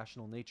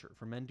sub-rational nature,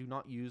 for men do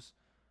not use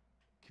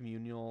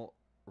communal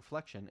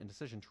reflection and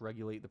decision to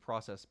regulate the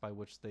process by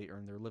which they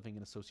earn their living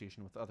in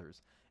association with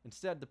others.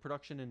 Instead, the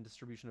production and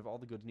distribution of all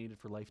the goods needed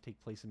for life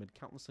take place amid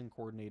countless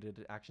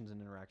uncoordinated actions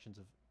and interactions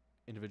of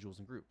individuals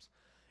and groups.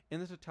 In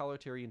the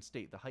totalitarian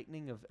state, the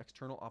heightening of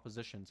external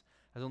oppositions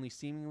has only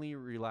seemingly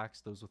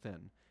relaxed those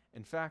within.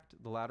 In fact,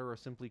 the latter are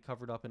simply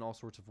covered up in all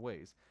sorts of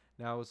ways.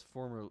 Though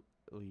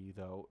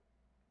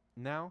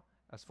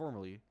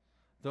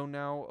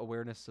now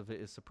awareness of it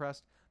is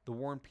suppressed, the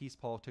war and peace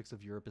politics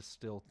of Europe is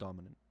still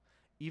dominant.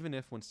 Even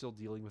if, when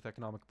dealing with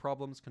economic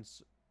problems,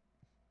 concern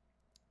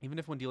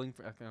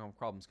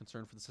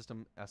for the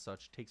system as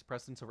such takes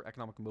precedence over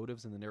economic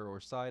motives in the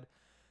narrower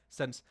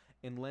sense,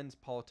 and lends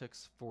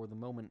politics for the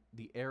moment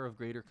the air of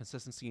greater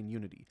consistency and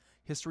unity.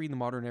 History in the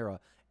modern era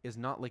is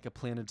not like a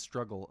planned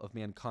struggle of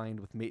mankind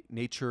with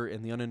nature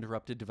and the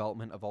uninterrupted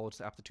development of all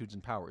its aptitudes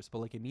and powers, but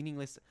like a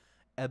meaningless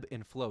ebb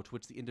and flow to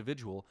which the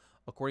individual,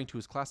 according to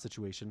his class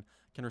situation,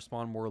 can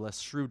respond more or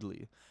less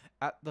shrewdly.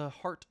 At the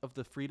heart of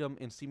the freedom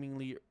and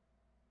seeming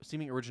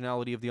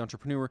originality of the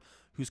entrepreneur,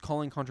 whose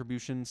calling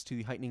contributions to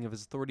the heightening of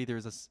his authority, there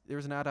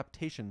is an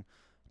adaptation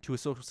to a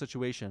social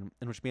situation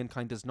in which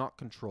mankind does not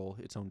control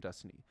its own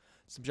destiny.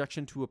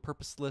 Subjection to a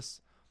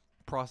purposeless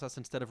process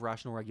instead of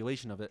rational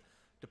regulation of it,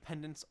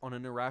 dependence on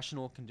an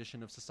irrational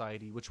condition of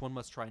society which one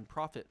must try and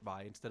profit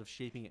by instead of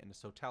shaping it in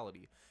its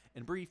totality.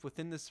 In brief,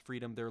 within this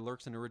freedom there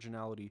lurks an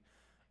originally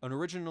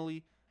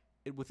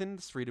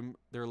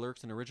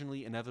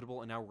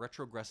inevitable and now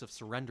retrogressive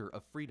surrender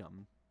of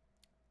freedom,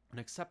 an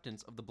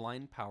acceptance of the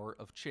blind power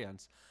of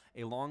chance,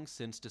 a long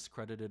since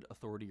discredited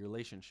authority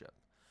relationship.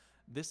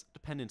 This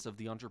dependence of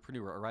the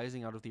entrepreneur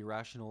arising out of the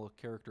irrational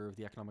character of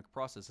the economic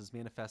process is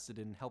manifested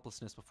in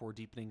helplessness before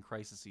deepening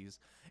crises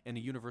and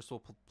a universal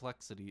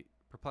perplexity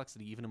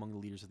even among the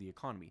leaders of the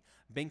economy.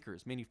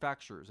 Bankers,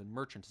 manufacturers, and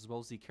merchants, as well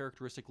as the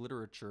characteristic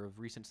literature of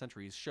recent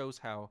centuries, shows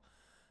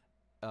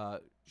have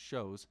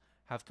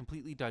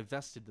completely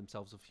divested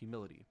themselves of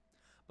humility.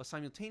 But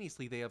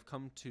simultaneously, they have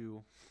come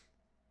to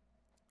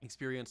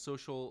experience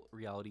social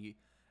reality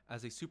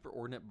as a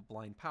superordinate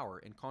blind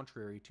power, and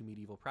contrary to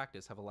medieval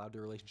practice, have allowed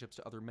their relationships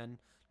to other men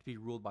to be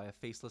ruled by a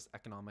faceless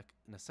economic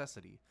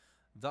necessity.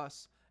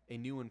 Thus, a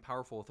new and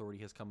powerful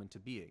authority has come into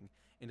being.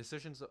 In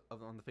decisions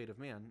on the fate of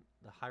man,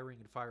 the hiring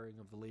and firing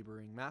of the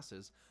laboring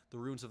masses, the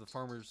ruins of the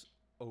farmers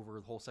over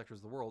whole sectors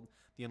of the world,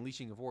 the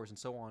unleashing of wars, and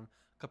so on,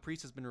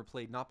 caprice has been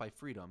replaced not by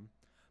freedom,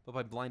 but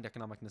by blind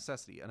economic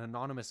necessity, an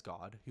anonymous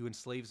god who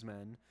enslaves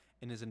men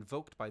and is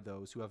invoked by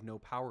those who have no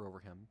power over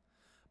him,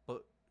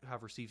 but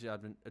have received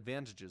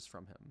advantages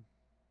from him.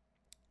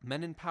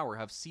 Men in power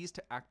have ceased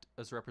to act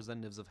as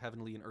representatives of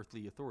heavenly and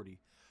earthly authority,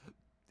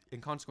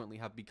 and consequently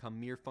have become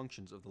mere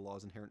functions of the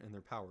laws inherent in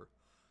their power.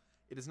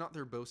 It is not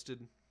their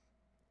boasted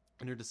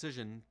inner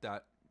decision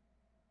that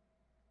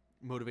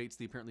motivates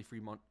the apparently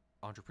free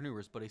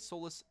entrepreneurs, but a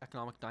soulless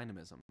economic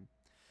dynamism.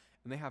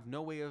 and they have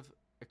no way of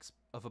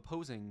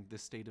opposing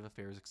this state of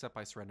affairs except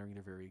by surrendering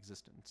their very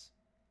existence.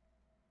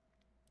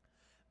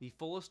 The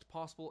fullest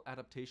possible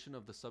adaptation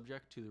of the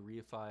subject to the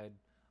reified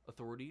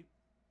authority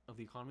of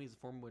the economy is the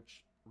form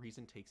which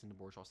reason takes into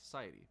bourgeois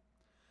society.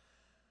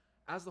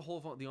 As the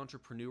whole of the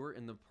entrepreneur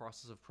in the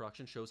process of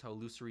production shows how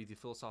illusory the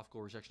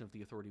philosophical rejection of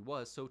the authority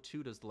was, so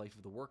too does the life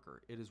of the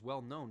worker. It is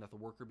well known that the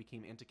worker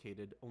became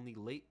antiquated only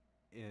late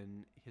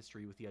in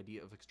history with the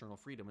idea of external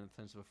freedom in the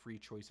sense of a free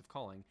choice of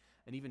calling,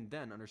 and even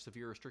then under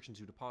severe restrictions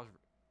due to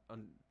poverty.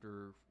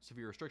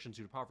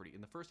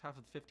 In the first half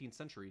of the 15th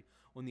century,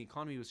 when the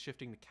economy was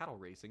shifting to cattle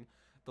raising,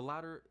 the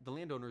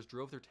landowners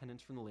drove their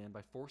tenants from the land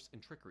by force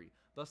and trickery.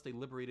 Thus, they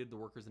liberated the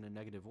workers in a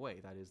negative way.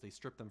 That is, they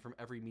stripped them from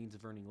every means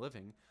of earning a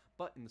living.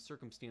 But in the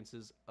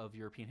circumstances of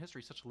European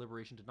history, such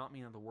liberation did not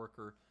mean that the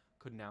worker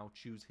could now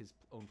choose his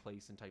own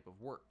place and type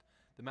of work.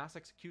 The mass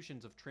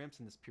executions of tramps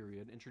in this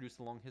period introduced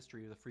a long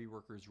history of the free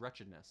workers'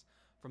 wretchedness.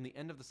 From the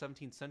end of the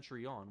 17th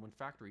century on, when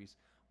factories,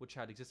 which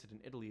had existed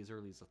in Italy as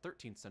early as the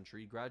 13th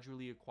century,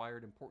 gradually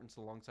acquired importance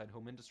alongside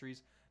home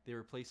industries, they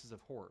were places of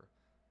horror.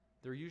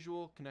 Their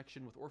usual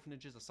connection with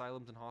orphanages,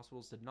 asylums, and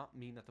hospitals did not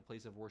mean that the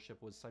place of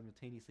worship was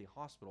simultaneously a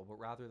hospital, but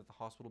rather that the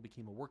hospital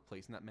became a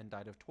workplace and that men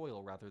died of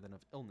toil rather than of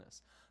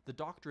illness. The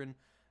doctrine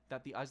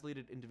that the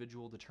isolated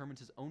individual determines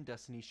his own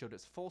destiny showed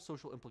its full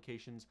social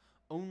implications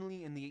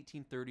only in the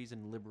 1830s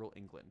in liberal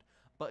England,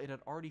 but it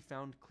had already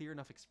found clear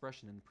enough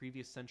expression in the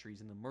previous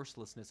centuries in the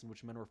mercilessness in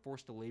which men were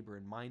forced to labor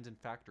in mines and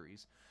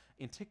factories.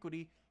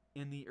 Antiquity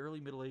and the early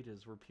Middle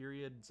Ages were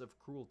periods of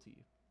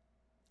cruelty.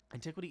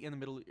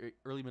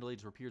 Early Middle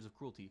Ages were periods of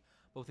cruelty,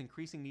 both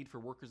increasing need for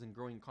workers and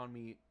growing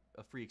economy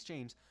of free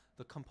exchange.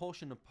 The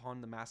compulsion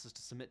upon the masses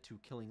to submit to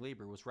killing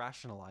labor was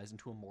rationalized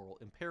into a moral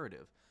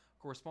imperative.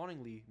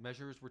 Correspondingly,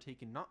 measures were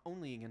taken not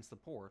only against the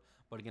poor,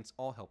 but against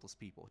all helpless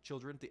people,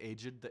 children, the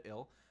aged, the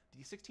ill. The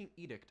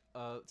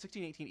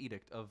 1618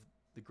 edict of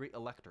the Great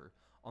Elector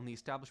on the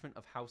establishment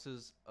of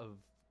houses of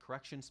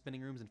correction,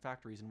 spinning rooms, and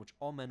factories in which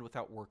all men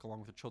without work along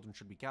with their children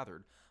should be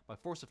gathered, by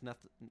force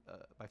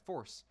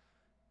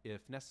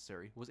if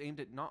necessary, was aimed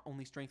at not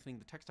only strengthening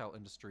the textile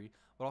industry,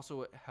 but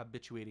also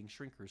habituating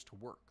shrinkers to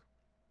work.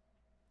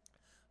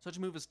 Such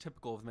a move is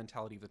typical of the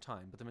mentality of the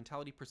time, but the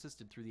mentality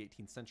persisted through the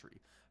 18th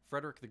century.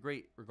 Frederick the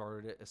Great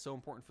regarded it as so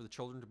important for the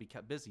children to be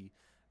kept busy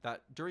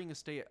that during a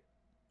stay at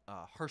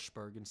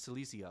Hirschberg in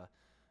Silesia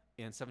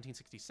in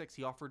 1766,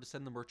 he offered to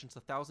send the merchants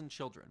 1,000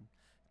 children,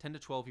 10 to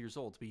 12 years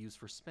old, to be used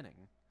for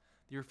spinning.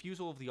 The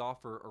refusal of the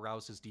offer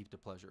aroused his deep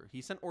displeasure.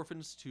 He sent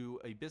orphans to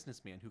a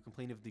businessman who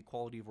complained of the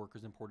quality of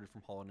workers imported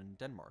from Holland and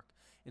Denmark.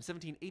 In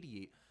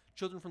 1788,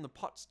 children from the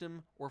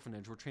Potsdam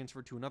orphanage were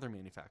transferred to another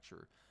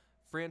manufacturer.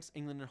 France,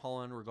 England, and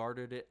Holland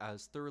regarded it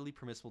as thoroughly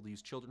permissible to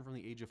use children from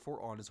the age of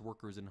 4 on as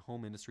workers in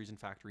home industries and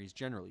factories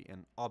generally,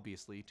 and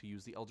obviously to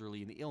use the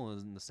elderly and the ill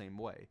in the same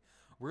way.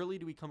 Rarely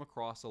do we come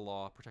across a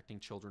law protecting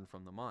children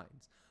from the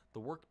mines. The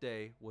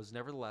workday was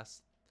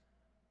nevertheless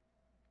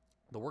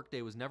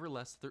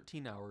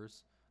 13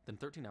 hours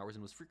and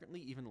was frequently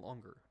even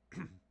longer.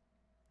 There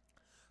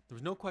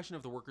was no question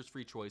of the workers'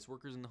 free choice.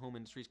 Workers in the home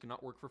industries could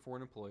not work for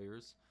foreign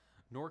employers,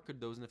 nor could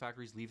those in the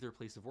factories leave their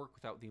place of work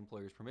without the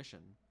employer's permission.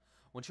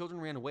 When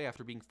children ran away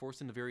after being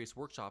forced into various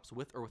workshops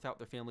with or without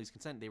their family's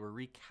consent, they were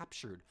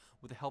recaptured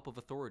with the help of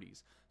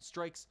authorities.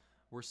 Strikes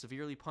were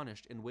severely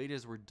punished, and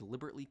wages were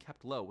deliberately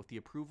kept low with the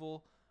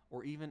approval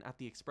or even at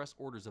the express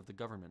orders of the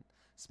government.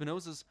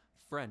 Spinoza's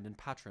friend and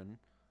patron,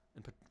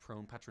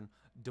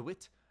 De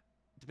Witt,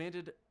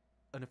 demanded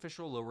an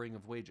official lowering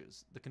of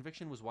wages. The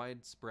conviction was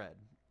widespread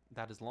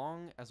that as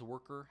long as a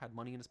worker had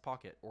money in his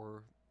pocket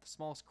or the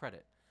smallest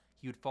credit,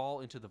 he would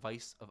fall into the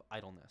vice of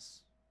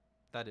idleness.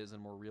 That is, in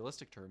more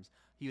realistic terms,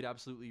 he would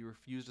absolutely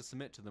refuse to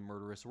submit to the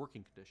murderous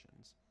working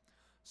conditions.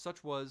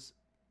 Such was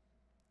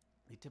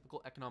the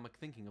typical economic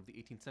thinking of the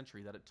 18th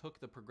century that it took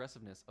the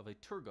progressiveness of a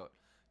Turgot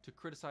to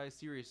criticize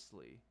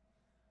seriously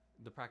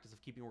the practice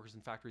of keeping workers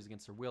in factories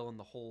against their will and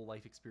the whole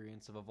life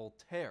experience of a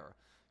Voltaire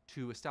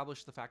to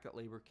establish the fact that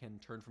labor can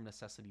turn from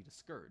necessity to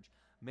scourge.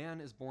 Man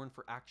is born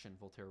for action,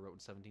 Voltaire wrote in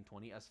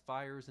 1720, as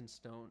fire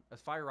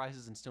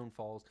rises and stone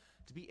falls.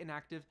 To be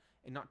inactive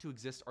and not to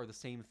exist are the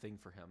same thing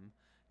for him.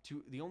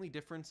 The only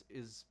difference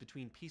is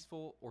between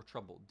peaceful or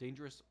troubled,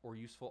 dangerous or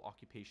useful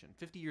occupation.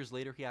 50 years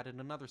later, he added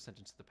another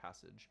sentence to the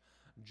passage.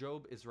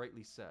 Job is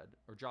rightly said,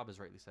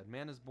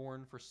 man is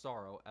born for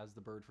sorrow as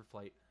the bird for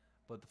flight,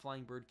 but the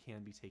flying bird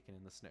can be taken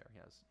in the snare.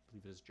 Yes, I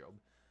believe it is Job.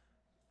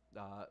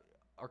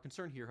 Our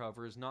concern here,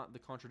 however, is not the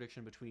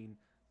contradiction between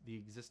the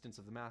existence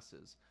of the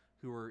masses,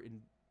 who are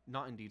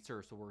not indeed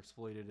serfs, but were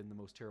exploited in the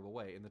most terrible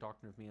way, and the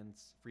doctrine of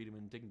man's freedom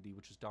and dignity,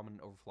 which was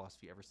dominant over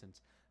philosophy ever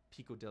since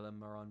Pico della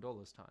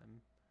Mirandola's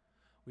time.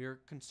 We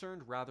are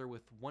concerned rather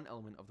with one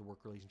element of the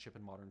work relationship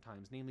in modern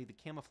times, namely the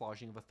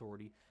camouflaging of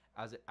authority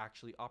as it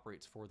actually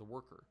operates for the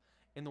worker.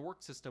 In the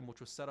work system,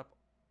 which was set up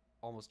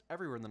almost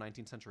everywhere in the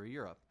 19th century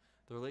Europe,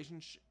 the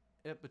relationship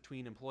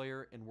between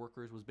employer and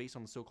workers was based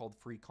on the so-called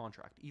free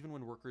contract. Even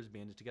when workers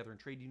banded together in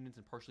trade unions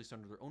and partially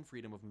surrendered their own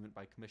freedom of movement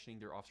by commissioning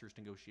their officers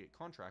to negotiate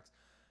contracts,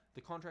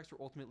 The contracts were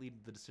ultimately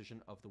the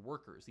decision of the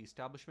workers. The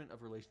establishment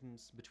of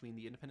relations between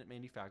the independent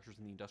manufacturers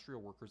and the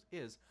industrial workers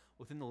is,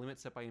 within the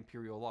limits set by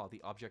imperial law,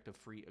 the object of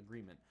free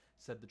agreement,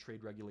 said the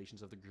trade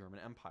regulations of the German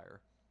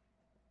Empire.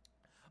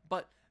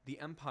 But the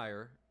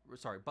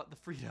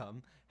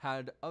freedom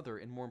had other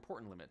and more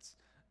important limits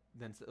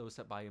than those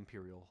set by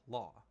imperial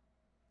law.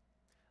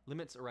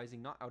 Limits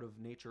arising not out of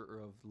nature or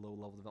of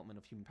low-level development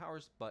of human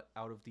powers, but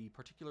out of the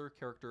particular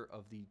character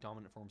of the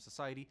dominant form of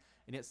society,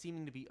 and yet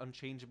seeming to be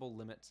unchangeable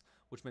limits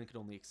which men could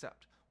only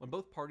accept. When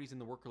both parties in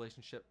the work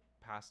relationship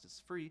passed as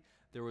free,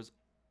 there was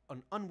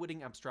an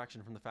unwitting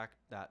abstraction from the fact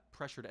that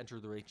pressure to enter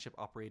the relationship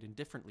operated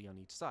differently on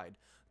each side.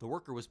 The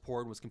worker was poor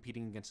and was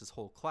competing against his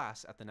whole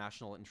class at the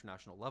national and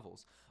international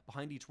levels.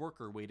 Behind each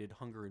worker waited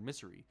hunger and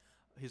misery.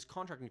 His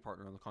contracting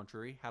partner, on the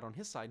contrary, had on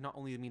his side not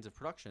only the means of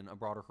production, a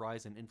broader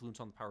horizon, influence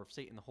on the power of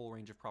state, and the whole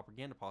range of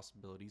propaganda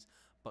possibilities,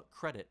 but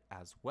credit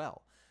as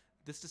well.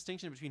 This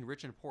distinction between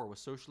rich and poor was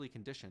socially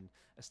conditioned,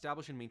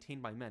 established and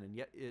maintained by men, and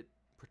yet it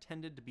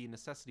pretended to be a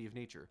necessity of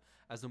nature,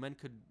 as though men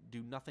could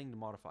do nothing to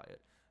modify it.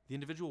 The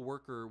individual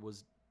worker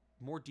was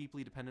more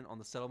deeply dependent on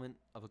the settlement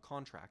of a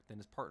contract than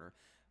his partner,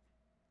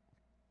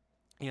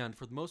 and,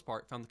 for the most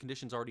part, found the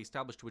conditions already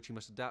established to which he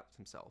must adapt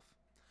himself.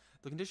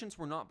 The conditions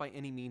were not by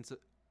any means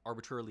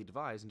arbitrarily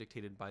devised and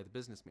dictated by the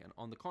businessman.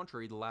 On the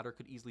contrary, the latter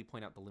could easily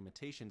point out the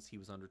limitations he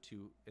was under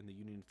to the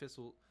union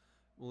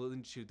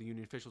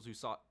officials who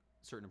sought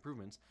certain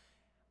improvements.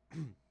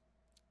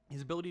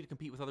 His ability to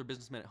compete with other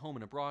businessmen at home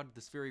and abroad,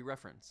 this very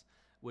reference,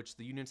 which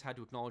the unions had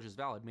to acknowledge as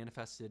valid,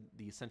 manifested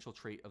the essential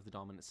trait of the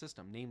dominant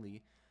system,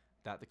 namely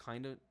that the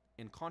kind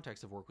and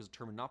context of work was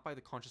determined not by the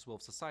conscious will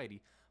of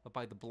society, but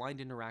by the blind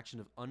interaction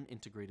of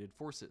unintegrated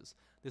forces.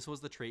 This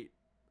was the trait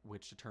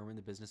which determined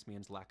the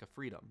businessman's lack of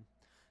freedom.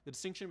 The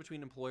distinction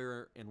between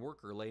employer and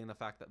worker lay in the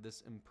fact that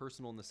this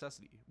impersonal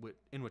necessity,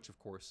 in which, of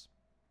course,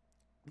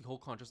 the whole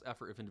conscious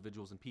effort of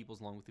individuals and peoples,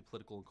 along with the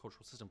political and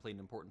cultural system, played an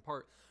important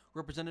part,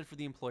 represented for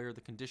the employer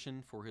the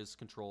condition for his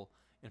control,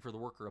 and for the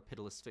worker a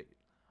pitiless fate.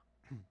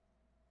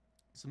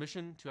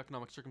 Submission to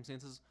economic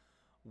circumstances,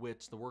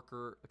 which the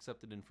worker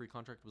accepted in free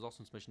contract, was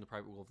also submission to the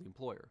private will of the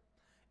employer.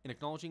 In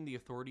acknowledging the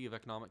authority of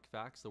economic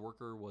facts, the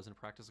worker was in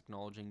practice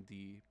acknowledging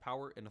the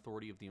power and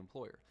authority of the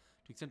employer.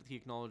 To the extent that he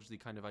acknowledged the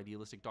kind of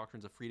idealistic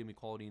doctrines of freedom,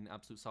 equality, and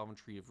absolute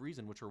sovereignty of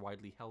reason which were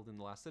widely held in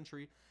the last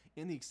century,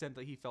 in the extent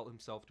that he felt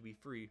himself to be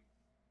free,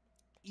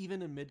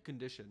 even amid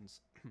conditions,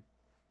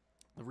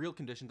 the real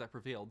conditions that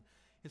prevailed,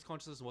 his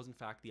consciousness was in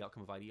fact the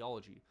outcome of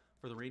ideology,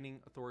 for the reigning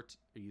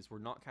authorities were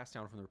not cast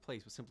down from their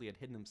place, but simply had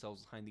hidden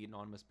themselves behind the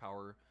anonymous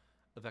power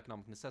of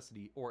economic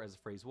necessity, or, as the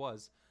phrase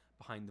was,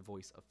 behind the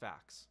voice of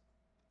facts.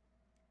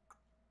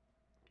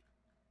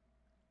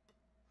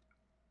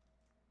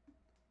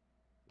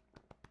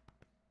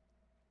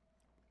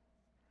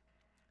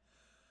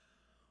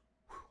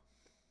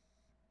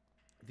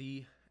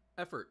 The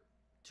effort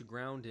to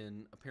ground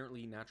in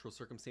apparently natural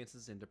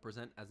circumstances and to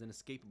present as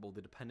inescapable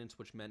the dependence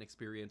which men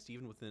experienced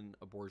even within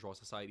a bourgeois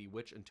society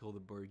which, until the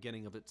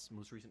beginning of its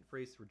most recent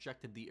phase,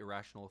 rejected the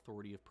irrational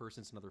authority of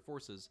persons and other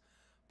forces,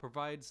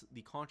 provides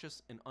the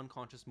conscious and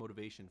unconscious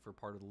motivation for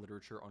part of the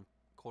literature on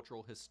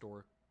cultural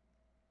history.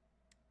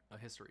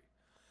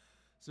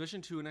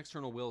 Submission to an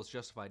external will is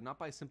justified not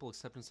by simple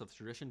acceptance of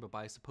tradition, but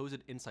by a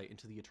supposed insight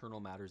into the eternal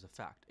matters of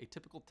fact. A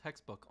typical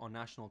textbook on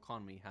national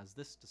economy has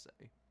this to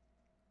say: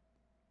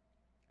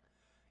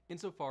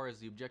 insofar as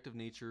the objective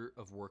nature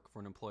of work for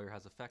an employer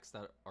has effects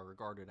that are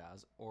regarded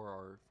as, or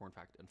are, for in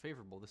fact,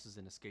 unfavorable, this is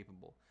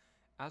inescapable.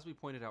 As we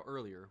pointed out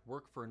earlier,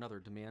 work for another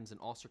demands in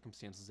all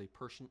circumstances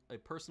a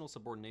personal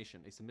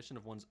subordination, a submission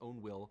of one's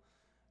own will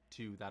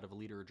to that of a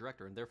leader or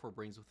director, and therefore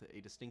brings with it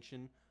a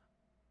distinction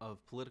of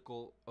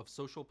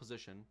social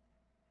position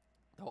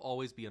that will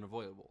always be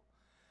unavoidable.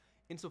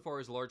 Insofar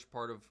as a large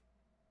part of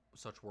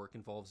such work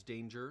involves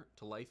danger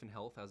to life and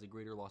health as a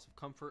greater loss of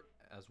comfort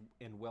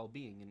and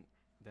well-being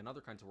than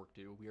other kinds of work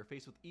do, we are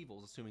faced with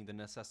evils, assuming the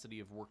necessity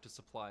of work to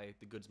supply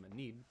the goods men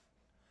need,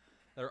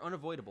 that are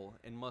unavoidable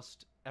and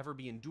must ever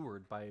be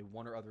endured by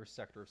one or other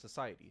sector of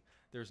society.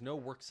 There is no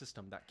work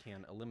system that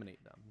can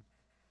eliminate them.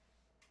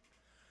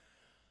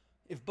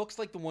 If books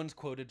like the ones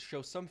quoted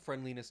show some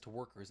friendliness to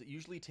workers, it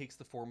usually takes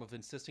the form of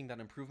insisting that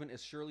improvement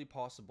is surely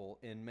possible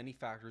in many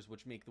factors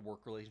which make the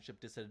work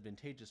relationship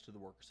disadvantageous to the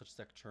worker, such as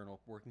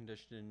external working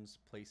conditions,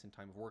 place and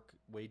time of work,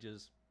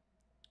 wages.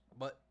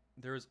 But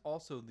there is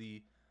also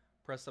the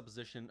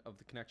presupposition of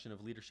the connection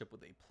of leadership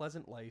with a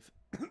pleasant life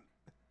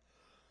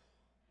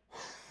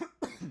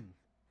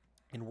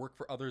and work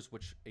for others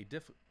with a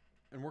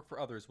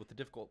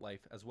difficult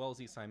life, as well as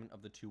the assignment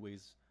of the two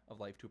ways of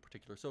life to a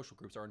particular social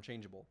groups, are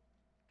unchangeable.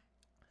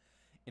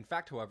 In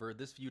fact, however,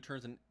 this view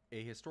turns an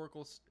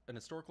historical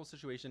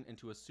situation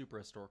into a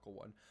superhistorical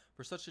one,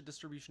 for such a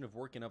distribution of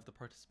work and of the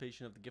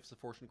participation of the gifts of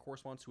fortune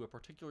corresponds to a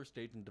particular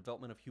stage in the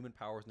development of human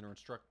powers and their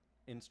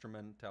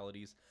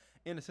instrumentalities,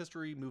 and as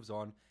history moves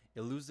on,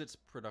 it loses its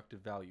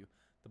productive value.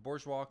 The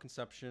bourgeois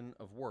conception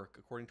of work,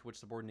 according to which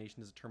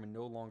subordination is determined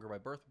no longer by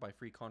birth but by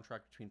free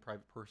contract between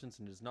private persons,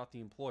 and it is not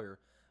the employer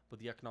but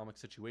the economic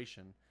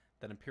situation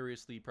that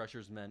imperiously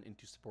pressures men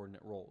into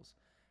subordinate roles,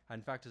 and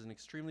in fact is an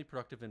extremely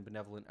productive and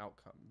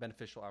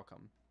beneficial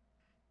outcome.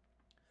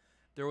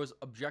 There was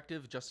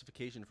objective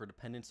justification for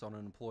dependence on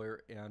an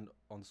employer and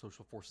on the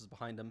social forces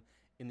behind them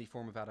in the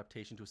form of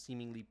adaptation to a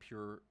seemingly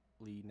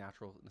purely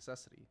natural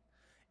necessity.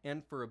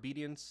 And for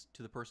obedience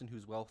to the person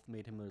whose wealth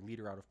made him the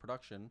leader out of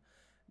production,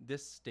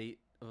 this state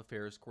of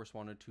affairs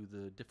corresponded to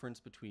the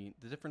difference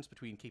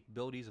between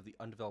capabilities of the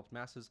undeveloped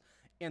masses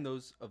and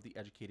those of the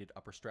educated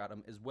upper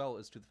stratum, as well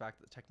as to the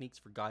fact that the techniques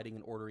for guiding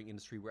and ordering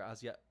industry were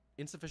as yet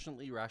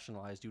insufficiently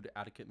rationalized due to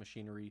inadequate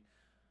machinery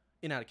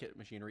in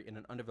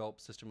an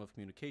undeveloped system of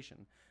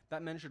communication.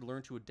 That men should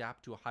learn to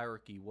adapt to a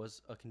hierarchy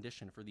was a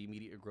condition for the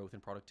immediate growth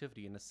in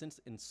productivity, and has since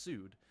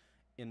ensued,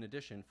 in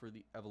addition, for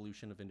the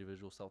evolution of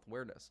individual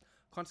self-awareness.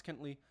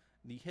 Consequently,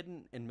 the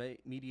hidden and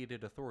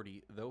mediated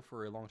authority, though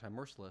for a long time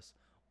merciless,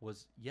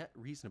 was yet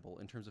reasonable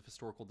in terms of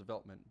historical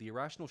development. The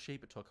irrational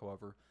shape it took,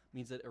 however,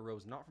 means that it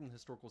arose not from the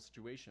historical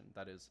situation,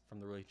 that is, from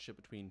the relationship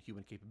between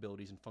human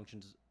capabilities and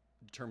functions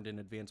determined in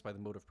advance by the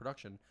mode of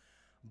production,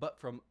 but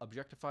from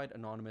objectified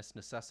anonymous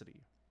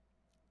necessity.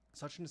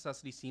 Such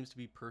necessity seems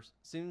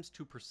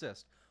to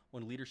persist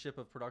when leadership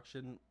of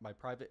production by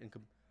private and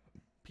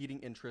competing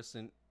interests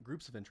and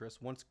groups of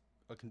interests, once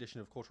a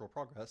condition of cultural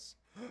progress,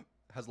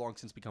 has long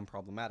since become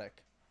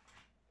problematic.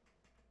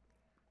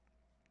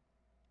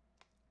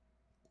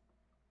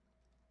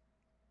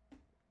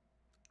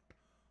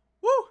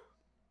 Woo!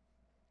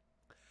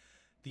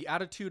 The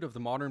attitude of the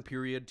modern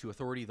period to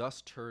authority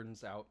thus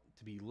turns out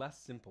to be less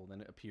simple than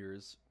it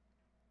appears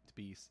to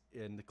be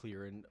in the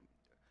clear and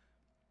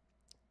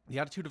the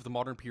attitude of the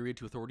modern period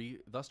to authority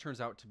thus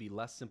turns out to be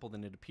less simple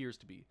than it appears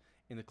to be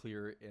in the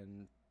clear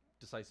and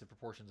decisive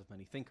proportions of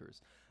many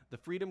thinkers. The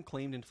freedom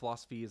claimed in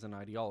philosophy is an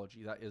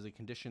ideology, that is a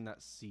condition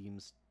that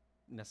seems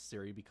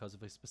necessary because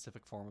of a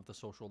specific form of the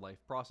social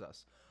life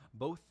process.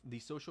 Both the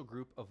social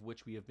group of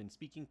which we have been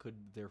speaking could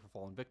therefore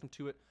fall victim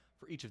to it,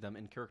 for each of them,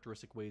 in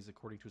characteristic ways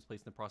according to its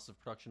place in the process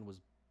of production,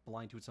 was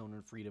blind to its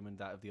own freedom and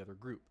that of the other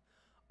group.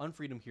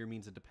 Unfreedom here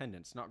means a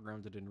dependence, not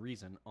grounded in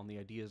reason, on the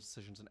ideas,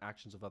 decisions, and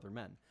actions of other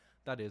men.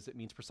 That is, it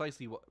means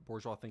precisely what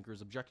bourgeois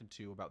thinkers objected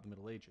to about the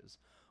Middle Ages.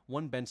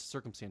 One bends to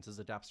circumstances,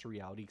 adapts to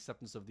reality.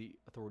 Acceptance of the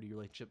authority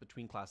relationship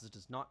between classes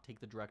does not take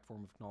the direct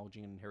form of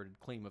acknowledging an inherited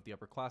claim of the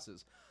upper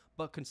classes,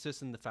 but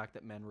consists in the fact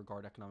that men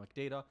regard economic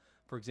data,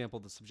 for example,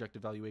 the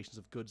subjective valuations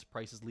of goods,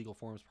 prices, legal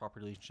forms,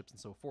 property relationships, and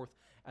so forth,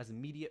 as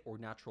immediate or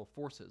natural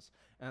forces,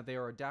 and that they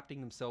are adapting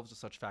themselves to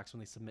such facts when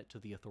they submit to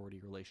the authority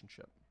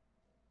relationship.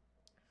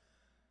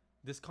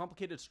 This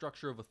complicated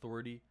structure of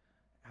authority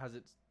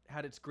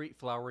had its great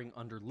flowering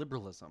under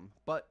liberalism,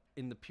 but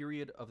in the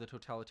period of the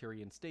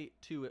totalitarian state,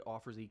 too, it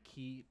offers a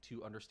key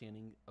to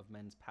understanding of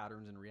men's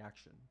patterns and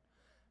reaction.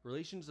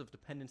 Relations of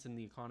dependence in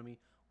the economy,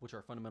 which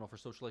are fundamental for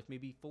social life, may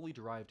be fully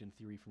derived in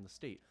theory from the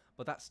state,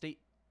 but that state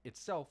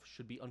itself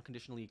should be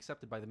unconditionally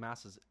accepted by the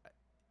masses.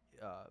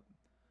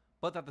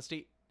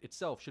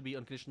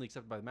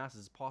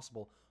 Is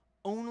possible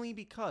only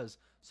because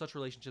such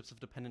relationships of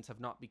dependence have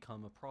not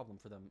become a problem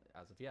for them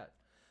as of yet.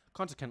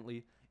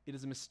 Consequently, it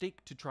is a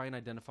mistake to try and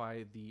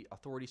identify the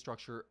authority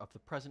structure of the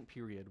present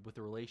period with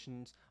the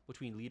relations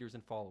between leaders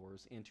and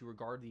followers, and to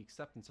regard the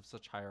acceptance of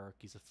such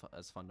hierarchies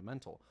as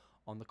fundamental.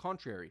 On the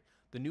contrary,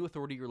 the new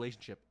authority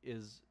relationship,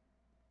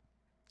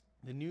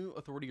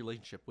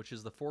 which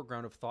is the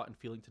foreground of thought and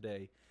feeling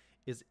today,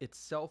 is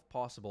itself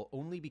possible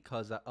only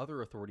because that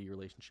other authority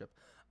relationship,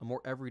 a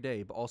more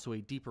everyday but also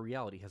a deeper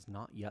reality, has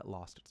not yet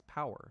lost its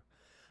power.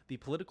 The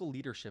political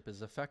leadership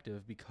is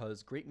effective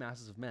because great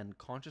masses of men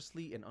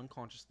consciously and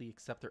unconsciously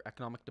accept their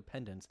economic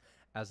dependence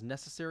as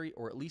necessary,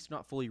 or at least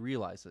not fully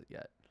realize it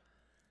yet.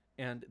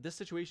 And this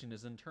situation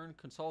is in turn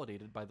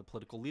consolidated by the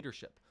political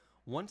leadership.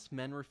 Once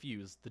men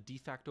refuse the de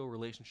facto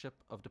relationship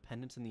of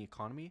dependence in the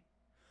economy,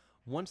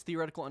 once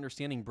theoretical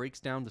understanding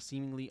breaks down the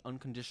seemingly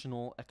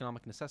unconditional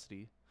economic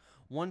necessity,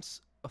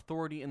 once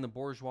authority in the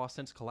bourgeois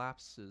sense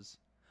collapses,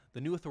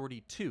 the new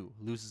authority too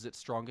loses its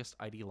strongest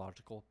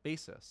ideological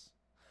basis.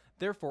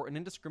 Therefore, an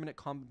indiscriminate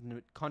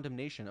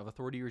condemnation of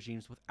authority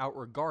regimes without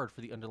regard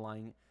for the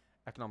underlying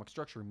economic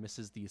structure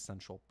misses the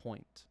essential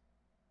point.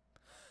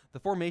 The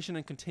formation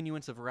and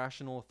continuance of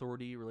rational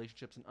authority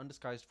relationships in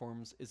undisguised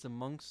forms is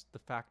amongst the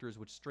factors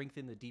which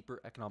strengthen the deeper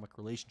economic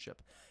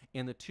relationship,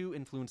 and the two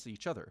influence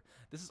each other.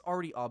 This is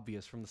already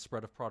obvious from the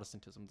spread of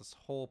Protestantism. This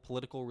whole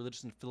political,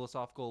 religious, and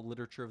philosophical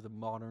literature of the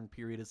modern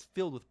period is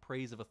filled with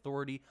praise of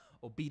authority,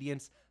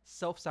 obedience,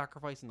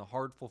 self-sacrifice, and the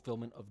hard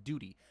fulfillment of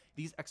duty.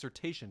 These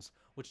exhortations,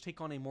 which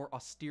take on a more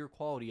austere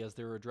quality as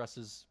their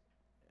addresses'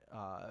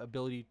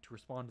 ability to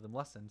respond to them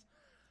lessens,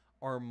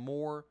 are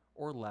more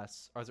or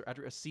less, as their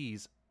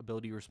addressees'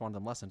 ability to respond to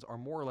them lessons, are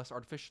more or less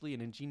artificially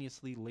and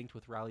ingeniously linked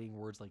with rallying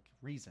words like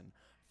reason,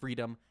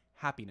 freedom,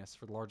 happiness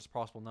for the largest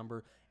possible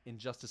number, and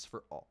justice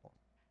for all.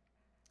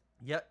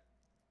 Yet,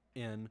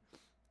 in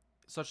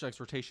such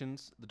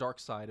exhortations, the dark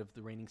side of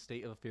the reigning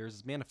state of affairs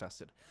is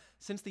manifested.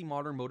 Since the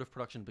modern mode of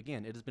production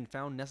began, it has been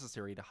found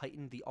necessary to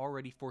heighten the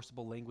already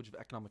forcible language of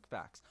economic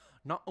facts,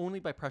 not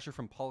only by pressure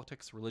from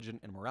politics, religion,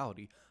 and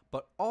morality,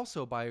 but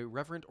also by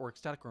reverent or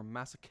ecstatic or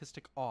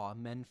masochistic awe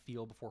men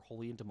feel before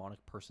holy and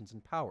demonic persons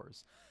and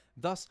powers.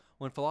 Thus,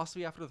 when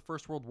philosophy after the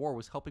First World War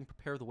was helping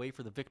prepare the way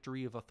for the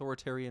victory of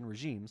authoritarian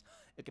regimes,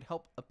 it could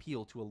help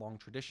appeal to a long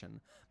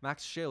tradition.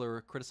 Max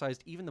Scheler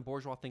criticized even the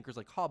bourgeois thinkers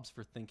like Hobbes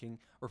for thinking,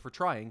 or for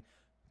trying,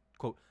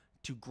 quote,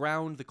 to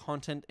ground the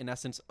content and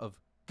essence of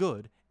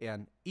good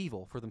and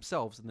evil for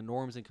themselves in the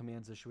norms and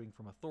commands issuing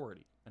from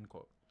authority, end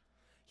quote.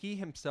 He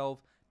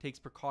himself takes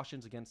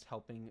precautions against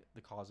helping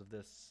the cause of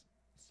this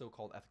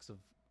so-called ethics of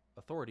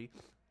authority,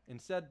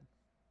 instead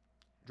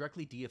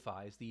directly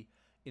deifies the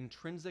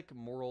intrinsic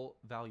moral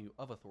value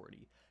of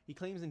authority. He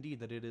claims indeed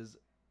that it is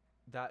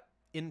that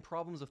in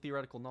problems of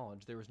theoretical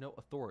knowledge there is no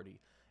authority,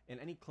 and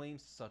any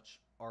claims such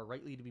are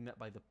rightly to be met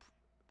by the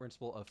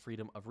principle of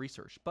freedom of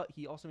research. But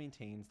he also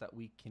maintains that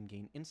we can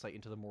gain insight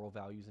into the moral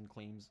values and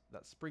claims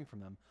that spring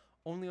from them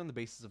only on the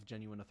basis of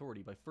genuine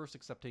authority, by first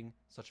accepting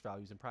such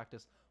values in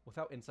practice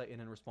without insight and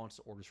in response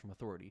to orders from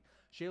authority.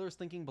 Scheler's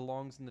thinking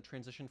belongs in the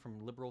transition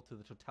from liberal to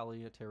the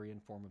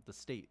totalitarian form of the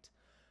state.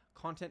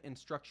 Content and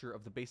structure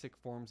of the basic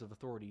forms of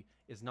authority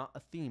is not a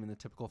theme in the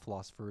typical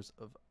philosophers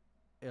of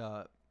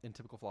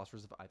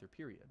either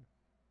period.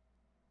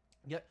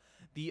 Yet,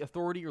 the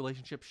authority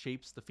relationship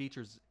shapes the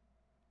features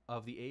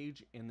of the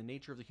age and the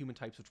nature of the human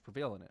types which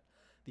prevail in it.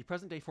 The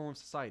present-day form of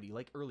society,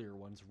 like earlier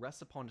ones,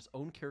 rests upon its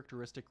own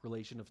characteristic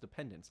relation of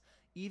dependence.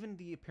 Even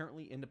the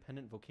apparently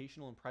independent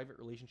vocational and private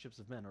relationships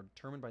of men are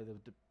determined by the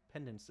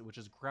dependence which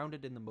is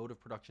grounded in the mode of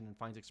production and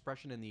finds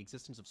expression in the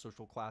existence of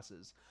social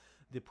classes.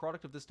 The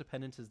product of this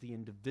dependence is the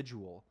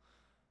individual,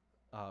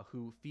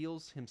 who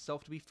feels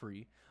himself to be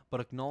free, but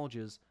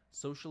acknowledges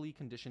socially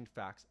conditioned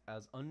facts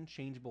as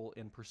unchangeable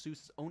and pursues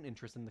his own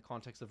interest in the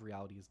context of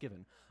reality is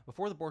given.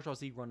 Before the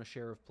bourgeoisie run a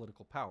share of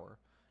political power,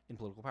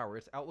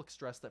 its outlook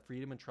stressed that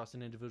freedom and trust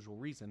in individual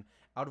reason,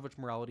 out of which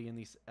morality and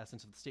the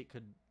essence of the state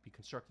could be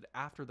constructed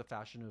after the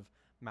fashion of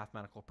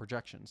mathematical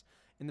projections.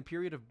 In the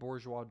period of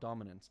bourgeois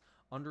dominance,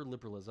 under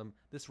liberalism,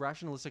 this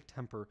rationalistic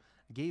temper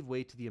gave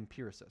way to the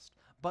empiricist.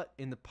 But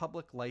in the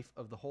public life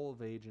of the whole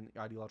of age and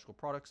ideological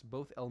products,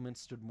 both elements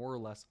stood more or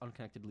less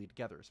unconnectedly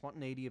together.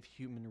 Spontaneity of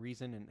human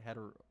reason and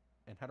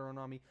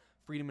heteronomy,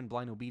 freedom and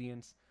blind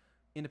obedience,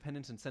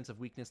 independence and sense of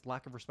weakness,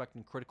 lack of respect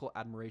and critical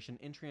admiration,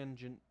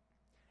 intransigence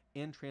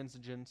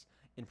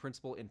in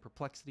principle and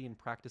perplexity in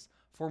practice,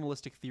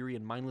 formalistic theory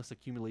and mindless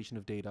accumulation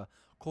of data,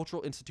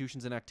 cultural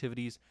institutions and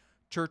activities,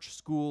 church,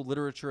 school,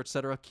 literature,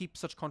 etc., keep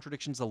such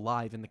contradictions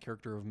alive in the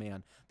character of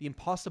man. The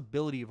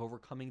impossibility of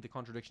overcoming the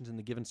contradictions in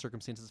the given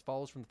circumstances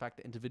follows from the fact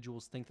that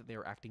individuals think that they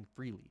are acting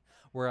freely,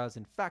 whereas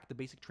in fact the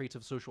basic traits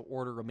of social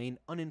order remain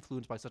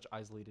uninfluenced by such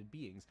isolated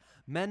beings.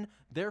 Men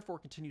therefore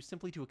continue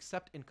simply to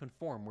accept and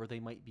conform where they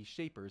might be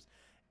shapers,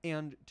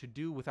 and to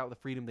do without the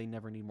freedom they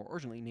never need more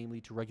urgently,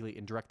 namely to regulate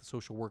and direct the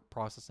social work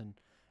process and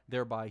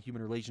thereby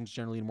human relations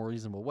generally in a more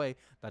reasonable way,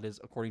 that is,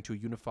 according to a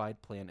unified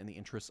plan in the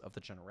interests of the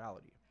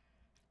generality.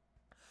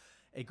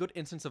 A good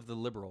instance of the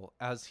liberal,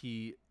 as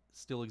he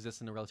still exists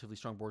in the relatively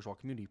strong bourgeois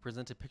community,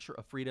 presents a picture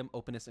of freedom,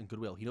 openness, and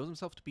goodwill. He knows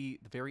himself to be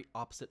the very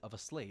opposite of a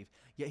slave,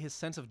 yet his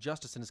sense of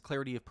justice and his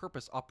clarity of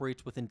purpose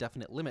operates within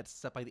definite limits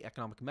set by the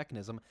economic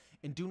mechanism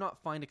and do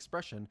not find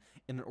expression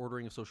in an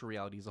ordering of social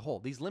reality as a whole.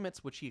 These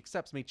limits, which he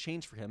accepts, may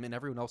change for him and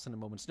everyone else in a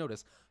moment's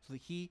notice, so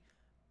that he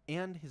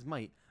and his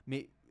might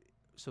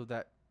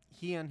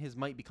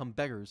become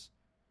beggars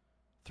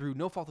through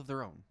no fault of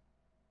their own.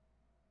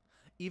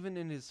 Even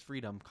in his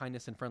freedom,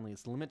 kindness, and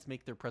friendliness, the limits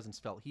make their presence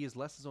felt. He is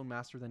less his own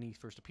master than he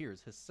first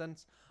appears. His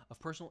sense of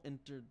personal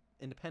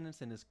independence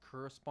and his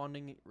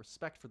corresponding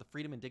respect for the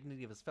freedom and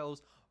dignity of his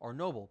fellows are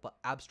noble, but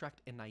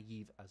abstract and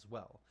naive as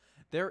well.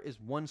 There is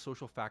one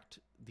social fact,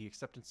 the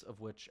acceptance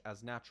of which,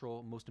 as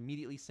natural, most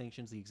immediately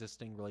sanctions the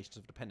existing relations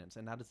of dependence,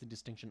 and that is the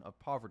distinction of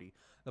poverty.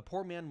 The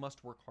poor man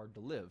must work hard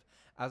to live.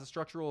 As a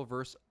structural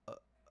averse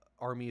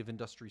army of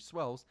industry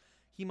swells,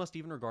 he must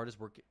even regard his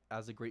work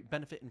as a great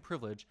benefit and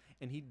privilege,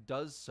 and he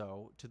does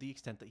so to the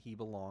extent that he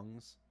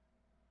belongs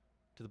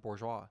to the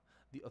bourgeois,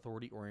 the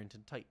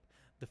authority-oriented type.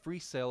 The free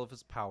sale of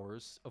his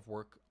powers of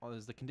work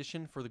is the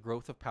condition for the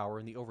growth of power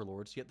in the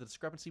overlords, yet the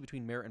discrepancy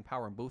between merit and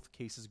power in both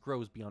cases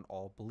grows beyond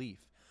all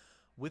belief.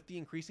 With the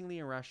increasing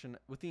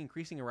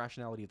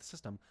irrationality of the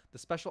system, the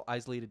special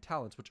isolated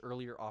talents which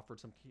earlier offered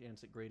some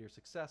chance at greater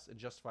success and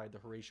justified the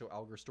Horatio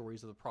Alger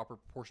stories of the proper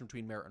proportion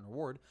between merit and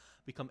reward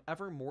become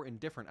ever more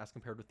indifferent as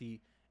compared with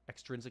the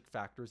extrinsic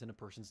factors in a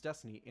person's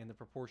destiny, and the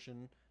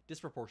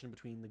disproportion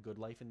between the good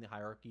life and the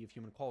hierarchy of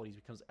human qualities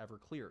becomes ever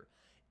clearer.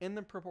 In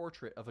the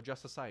portrait of a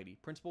just society,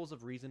 principles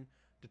of reason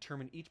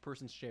determine each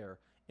person's share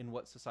in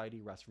what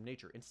society rests from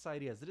nature. In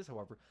society as it is,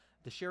 however,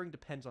 the sharing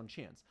depends on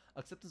chance.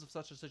 Acceptance of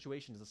such a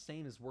situation is the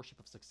same as worship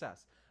of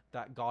success,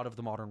 that god of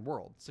the modern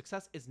world.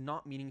 Success is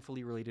not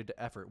meaningfully related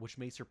to effort, which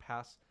may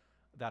surpass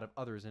that of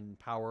others in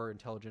power,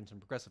 intelligence,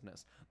 and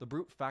progressiveness. The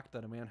brute fact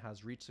that a man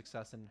has reached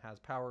success and has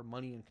power,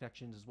 money, and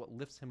connections is what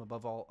lifts him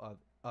above all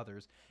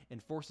others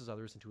and forces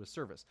others into his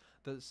service.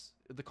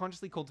 The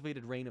consciously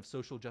cultivated reign of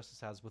social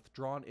justice has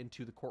withdrawn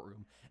into the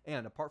courtroom,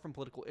 and apart from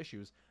political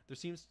issues, there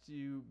seems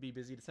to be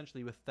busied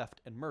essentially with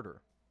theft and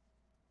murder.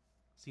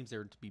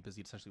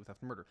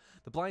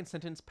 The blind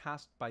sentence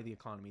passed by the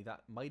economy,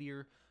 that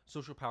mightier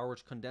social power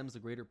which condemns the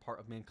greater part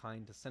of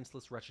mankind to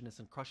senseless wretchedness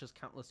and crushes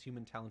countless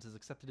human talents, is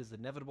accepted as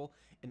inevitable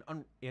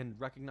and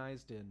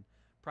recognized in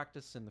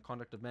practice in the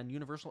conduct of men.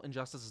 Universal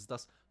injustice is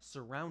thus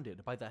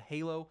surrounded by the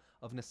halo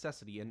of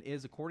necessity and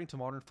is, according to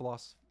modern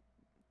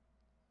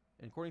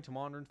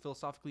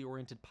philosophically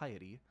oriented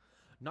piety,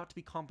 not to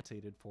be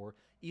compensated for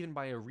even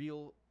by a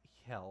real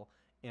hell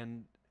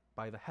and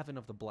by the heaven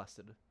of the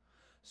blessed.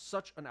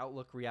 Such an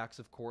outlook reacts,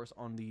 of course,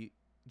 on the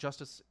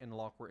justice and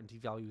law court and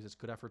devalues its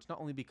good efforts,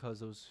 not only because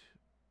those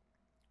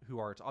who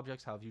are its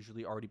objects have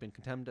usually already been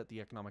condemned at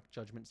the economic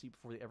judgment seat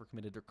before they ever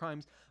committed their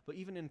crimes, but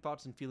even in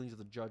thoughts and feelings of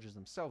the judges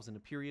themselves. In a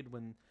period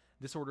when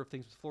this order of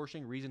things was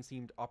flourishing, reason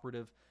seemed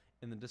operative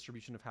in the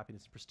distribution of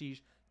happiness and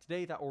prestige.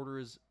 Today, that order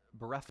is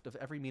bereft of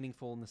every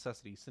meaningful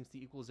necessity, since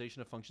the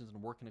equalization of functions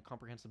and work and a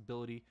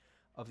comprehensibility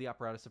of the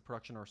apparatus of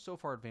production are so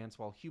far advanced,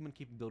 while human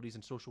capabilities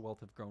and social wealth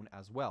have grown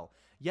as well.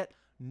 Yet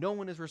no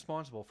one is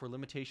responsible for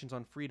limitations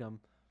on freedom.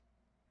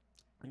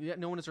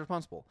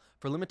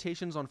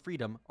 Limitations on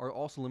freedom are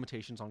also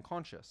limitations on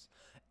conscience.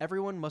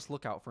 Everyone must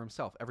look out for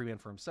himself, every man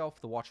for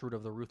himself. The watchword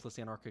of the ruthless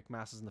anarchic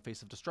masses in the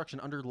face of destruction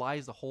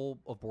underlies the whole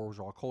of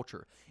bourgeois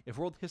culture. If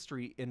world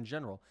history in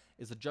general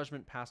is a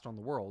judgment passed on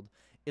the world,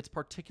 its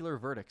particular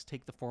verdicts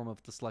take the form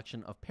of the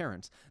selection of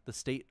parents, the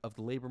state of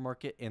the labor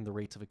market, and the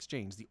rates of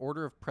exchange. The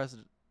order of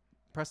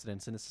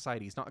precedence in a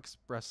society is not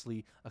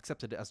expressly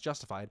accepted as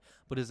justified,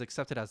 but is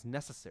accepted as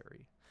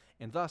necessary,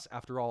 and thus,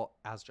 after all,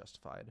 as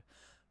justified.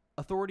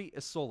 Authority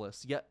is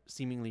soulless, yet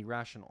seemingly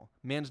rational.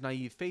 Man's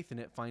naive faith in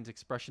it finds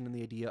expression in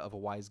the idea of a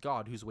wise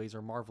God whose ways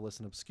are marvelous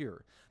and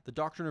obscure. The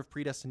doctrine of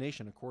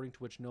predestination, according to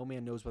which no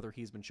man knows whether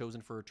he has been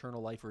chosen for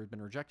eternal life or has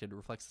been rejected,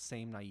 reflects the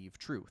same naive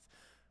truth.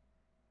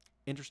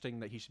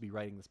 Interesting that he should be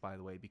writing this, by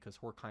the way, because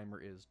Horkheimer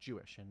is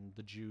Jewish, and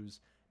the Jews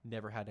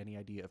never had any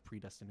idea of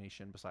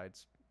predestination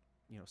besides,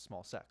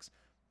 small sex.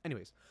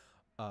 Anyways,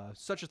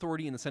 such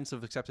authority in the sense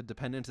of accepted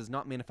dependence is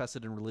not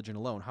manifested in religion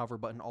alone, however,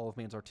 but in all of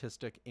man's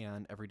artistic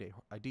and everyday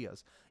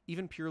ideas.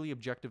 Even purely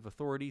objective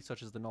authority,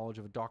 such as the knowledge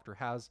of a doctor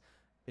has,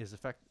 is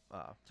affected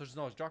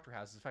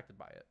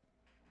by it.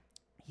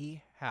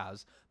 He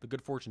has the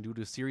good fortune, due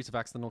to a series of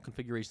accidental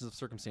configurations of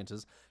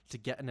circumstances, to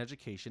get an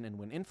education and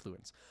win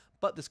influence.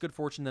 But this good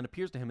fortune then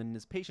appears to him and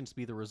his patience to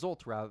be the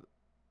result rather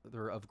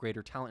of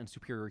greater talent and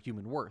superior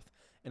human worth.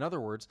 In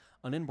other words,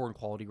 an inborn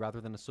quality rather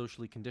than a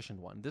socially conditioned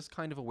one. This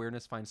kind of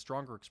awareness finds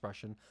stronger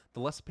expression the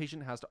less a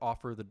patient has to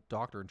offer the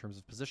doctor in terms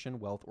of position,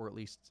 wealth, or at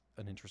least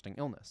an interesting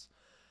illness.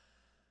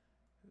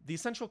 The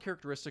essential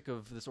characteristic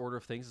of this order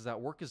of things is that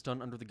work is done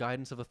under the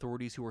guidance of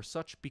authorities who are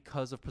such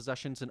because of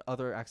possessions and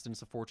other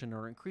accidents of fortune, and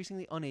are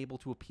increasingly unable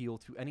to appeal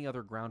to any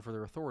other ground for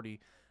their authority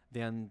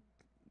than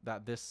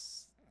that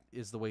this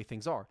is the way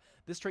things are.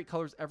 This trait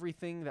colors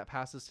everything that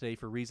passes today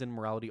for reason,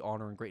 morality,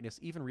 honor, and greatness.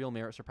 Even real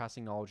merit,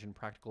 surpassing knowledge, and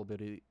practical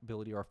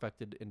ability are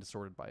affected and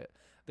distorted by it.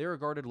 They are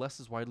regarded less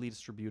as a widely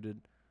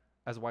distributed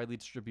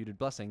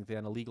blessing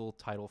than a legal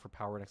title for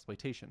power and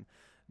exploitation.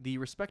 The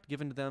respect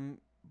given to them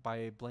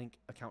by blank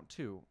account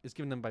 2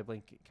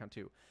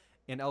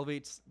 and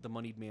elevates the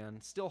moneyed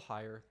man still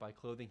higher by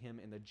clothing him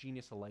and the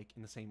genius alike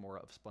in the same aura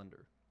of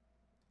splendor.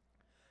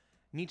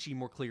 Nietzsche,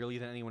 more clearly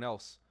than anyone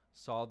else,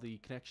 saw the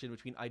connection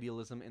between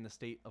idealism and the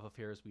state of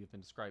affairs we have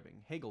been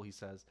describing. Hegel, he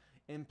says,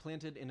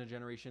 implanted in a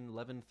generation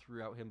leavened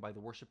throughout him by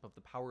the worship of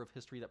the power of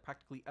history that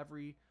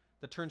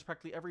turns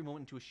practically every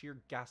moment into a sheer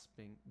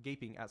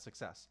gaping at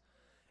success,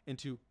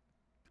 into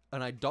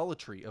an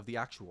idolatry of the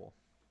actual,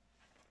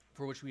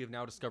 for which we have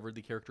now discovered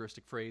the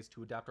characteristic phrase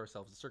to adapt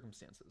ourselves to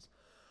circumstances.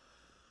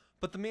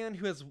 But the man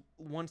who has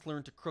once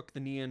learned to crook the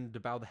knee and to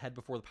bow the head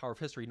before the power of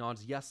history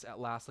nods yes at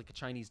last like a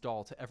Chinese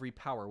doll to every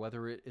power,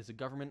 whether it is a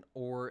government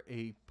or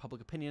a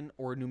public opinion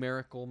or a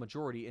numerical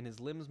majority, and his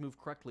limbs move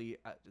correctly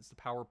as the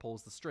power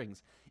pulls the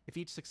strings. If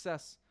each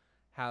success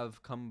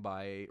have come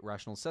by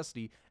rational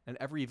necessity, and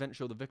every event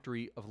show the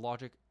victory of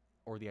logic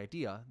or the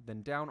idea,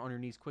 then down on your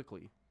knees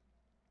quickly,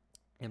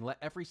 and let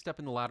every step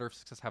in the ladder of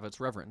success have its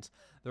reverence.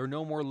 There are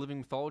no more living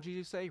mythologies,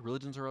 you say?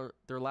 Religions are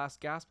their last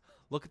gasp?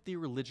 Look at the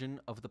religion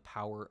of the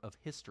power of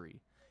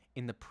history.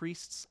 In the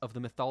priests of the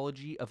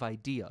mythology of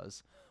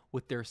ideas,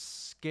 with their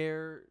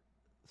scarred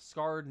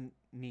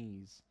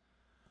knees.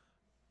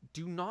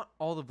 Do not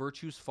all the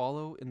virtues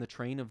follow in the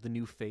train of the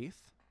new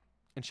faith?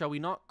 And shall we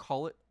not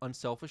call it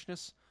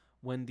unselfishness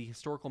when the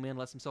historical man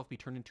lets himself be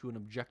turned into an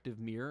objective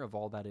mirror of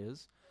all that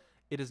is?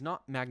 It is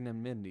not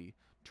magnanimity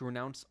to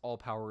renounce all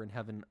power in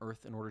heaven and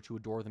earth in order to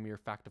adore the mere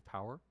fact of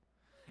power?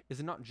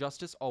 Is it not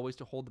justice always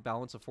to hold the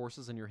balance of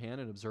forces in your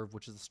hand and observe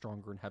which is the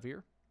stronger and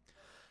heavier?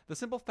 The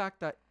simple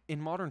fact that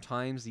in modern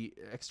times, the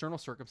external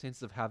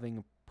circumstances of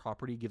having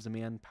property gives a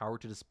man power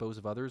to dispose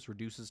of others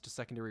reduces to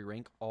secondary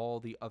rank all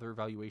the other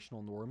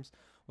valuational norms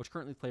which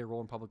currently play a role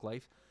in public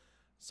life.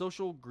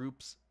 Social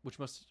groups which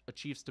must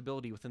achieve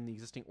stability within the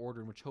existing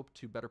order and which hope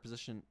to better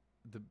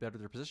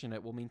their position,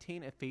 it will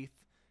maintain a faith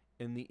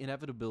in the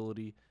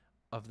inevitability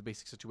of the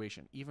basic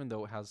situation, even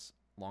though it has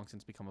long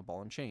since become a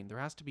ball and chain. There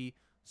has to be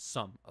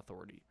some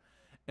authority.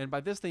 And by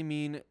this they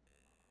mean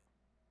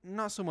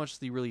not so much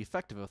the really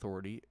effective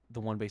authority, the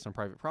one based on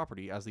private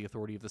property, as the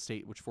authority of the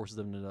state which forces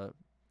them to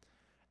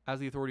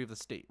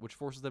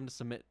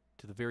submit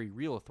to the very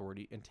real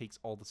authority and takes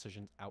all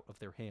decisions out of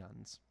their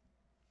hands.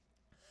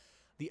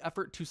 The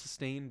effort to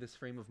sustain this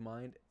frame of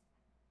mind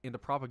and to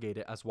propagate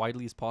it as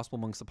widely as possible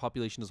amongst the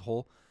population as a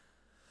whole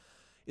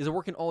is a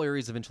work in all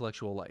areas of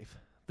intellectual life.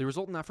 The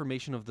resultant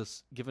affirmation of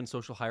this given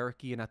social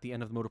hierarchy and at the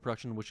end of the mode of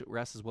production in which it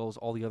rests, as well as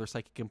all the other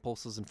psychic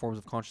impulses and forms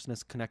of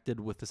consciousness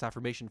connected with this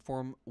affirmation,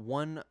 form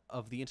one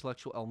of the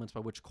intellectual elements by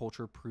which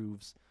culture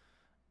proves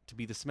to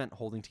be the cement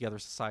holding together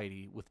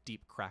society with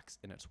deep cracks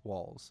in its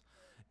walls.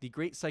 The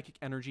great psychic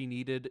energy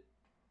needed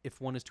if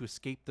one is to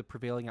escape the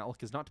prevailing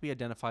outlook is not to be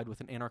identified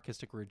with an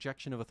anarchistic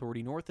rejection of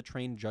authority, nor with the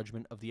trained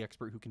judgment of the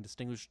expert who can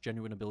distinguish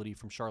genuine ability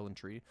from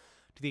charlatanry.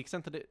 To the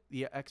extent that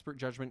the expert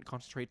judgment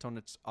concentrates on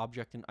its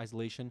object in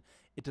isolation,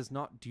 it does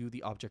not do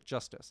the object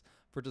justice,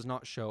 for it does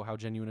not show how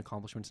genuine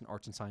accomplishments in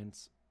arts and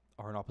science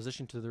are in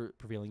opposition to the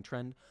prevailing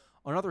trend.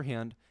 On the other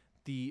hand,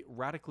 the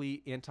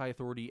radically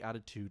anti-authority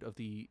attitude of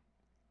the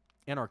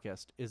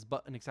anarchist is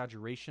but an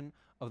exaggeration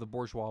of the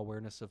bourgeois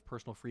awareness of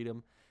personal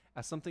freedom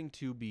as something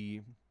to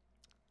be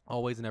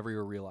always and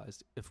everywhere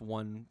realized, if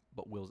one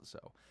but wills it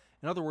so.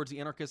 In other words, the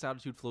anarchist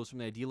attitude flows from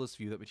the idealist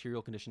view that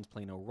material conditions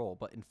play no role,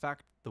 but in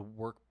fact, the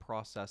work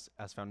process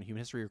as found in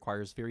human history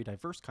requires very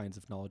diverse kinds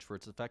of knowledge for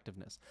its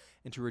effectiveness,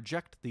 and to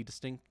reject the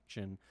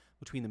distinction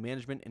between the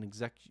management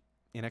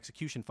and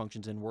execution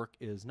functions in work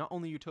is not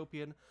only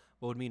utopian,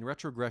 but would mean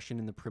retrogression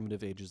in the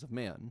primitive ages of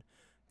man.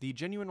 The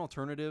genuine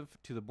alternative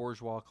to the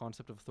bourgeois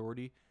concept of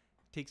authority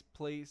takes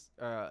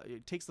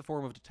the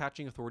form of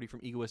detaching authority from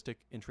egoistic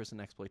interest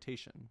and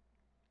exploitation.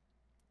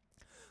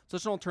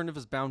 Such an alternative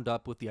is bound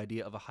up with the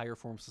idea of a higher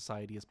form of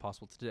society as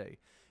possible today.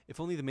 If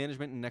only the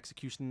management and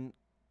execution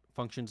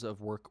functions of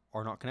work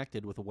are not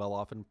connected with a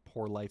well-off and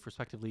poor life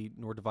respectively,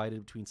 nor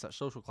divided between such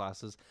social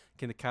classes,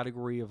 can the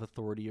category of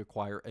authority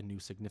acquire a new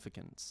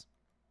significance.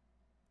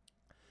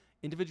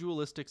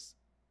 Individualistic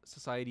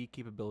society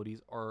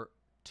capabilities are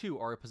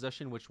a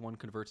possession which one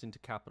converts into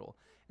capital,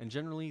 and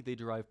generally they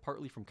derive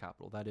partly from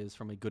capital, that is,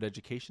 from a good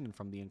education and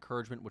from the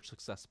encouragement which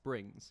success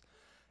brings.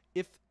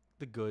 If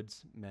the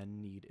goods men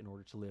need in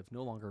order to live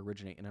no longer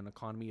originate in an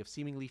economy of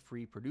seemingly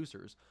free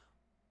producers,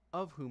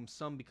 of whom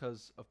some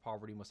because of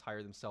poverty must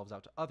hire themselves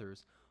out to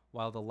others,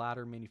 while the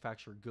latter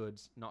manufacture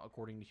goods not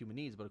according to human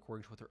needs but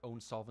according to what their own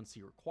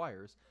solvency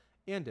requires,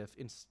 and if,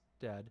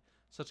 instead,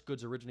 such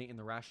goods originate in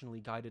the rationally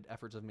guided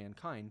efforts of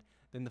mankind,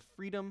 then the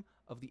freedom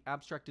of the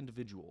abstract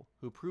individual,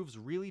 who proves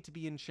really to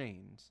be in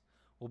chains,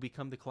 will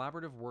become the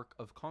collaborative work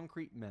of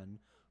concrete men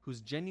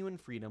whose genuine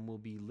freedom will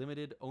be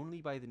limited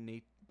only by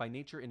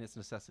nature and its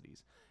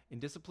necessities. In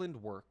disciplined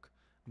work,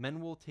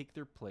 men will take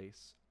their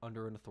place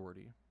under an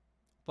authority,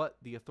 but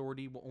the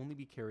authority will only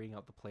be carrying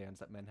out the plans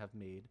that men have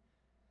made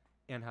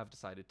and have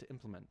decided to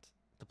implement.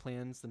 The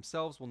plans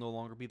themselves will no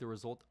longer be the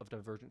result of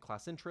divergent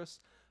class interests,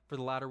 for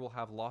the latter will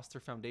have lost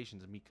their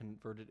foundations and be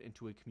converted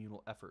into a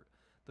communal effort.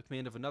 The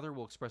command of another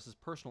will express his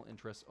personal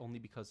interests only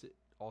because it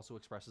also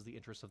expresses the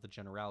interests of the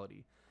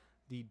generality.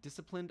 The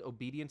disciplined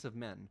obedience of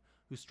men,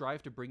 who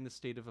strive to bring the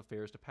state of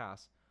affairs to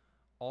pass,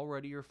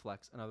 already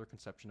reflects another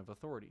conception of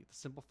authority. The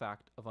simple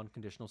fact of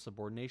unconditional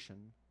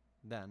subordination,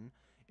 then,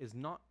 is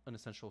not an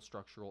essential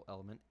structural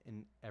element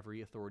in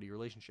every authority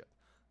relationship.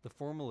 The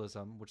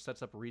formalism, which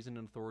sets up reason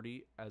and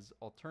authority as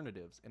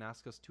alternatives and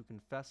asks us to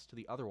confess to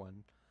the other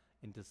one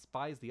and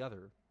despise the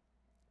other,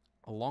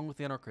 along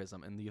with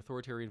anarchism and the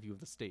authoritarian view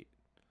of the state,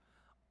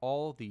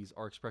 all these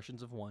are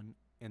expressions of one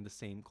and the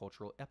same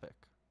cultural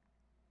epoch.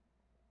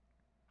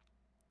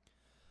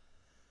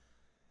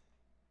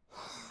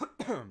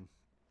 As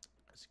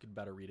you could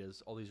better read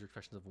is all these are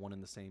expressions of one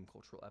and the same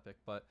cultural epoch.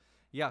 But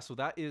yeah, so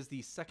that is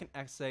the second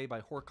essay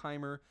by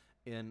Horkheimer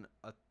in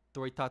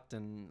Autorität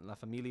in la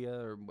Familie,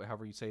 or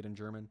however you say it in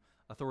German,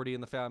 Authority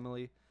in the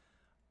Family.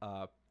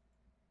 It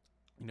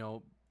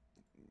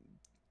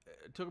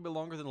took a bit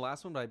longer than the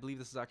last one, but I believe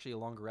this is actually a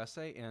longer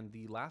essay, and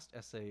the last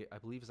essay, I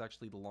believe, is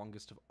actually the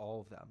longest of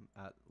all of them,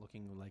 at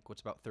looking like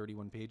what's about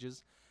 31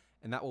 pages,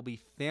 and that will be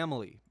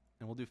family,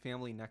 and we'll do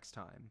family next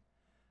time.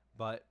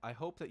 But I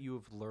hope that you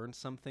have learned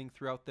something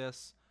throughout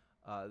this.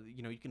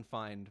 You can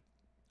find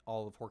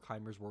all of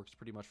Horkheimer's works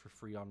pretty much for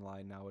free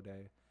online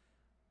nowadays.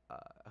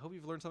 I hope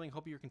you've learned something. I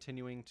hope you're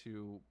continuing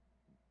to,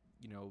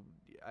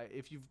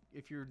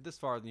 if you're this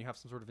far, then you have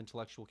some sort of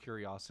intellectual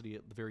curiosity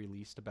at the very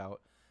least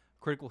about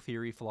critical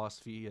theory,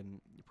 philosophy, and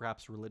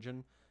perhaps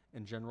religion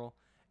in general.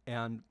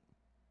 And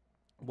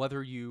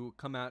whether you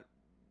come at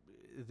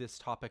this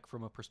topic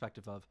from a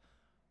perspective of,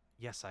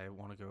 yes, I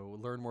want to go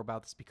learn more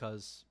about this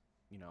because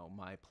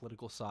my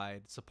political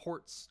side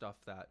supports stuff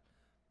that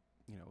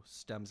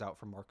stems out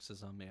from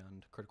Marxism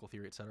and critical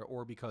theory, etc.,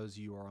 or because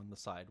you are on the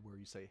side where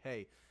you say,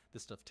 hey,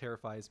 this stuff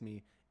terrifies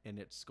me and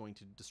it's going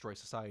to destroy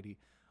society.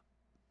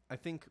 I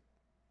think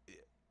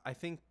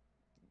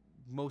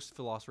most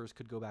philosophers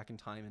could go back in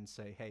time and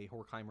say, hey,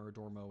 Horkheimer,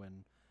 Adorno,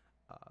 and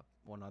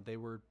whatnot,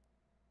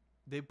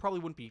 they probably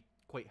wouldn't be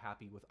quite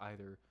happy with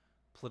either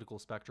political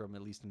spectrum,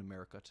 at least in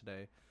America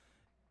today.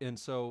 And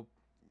so,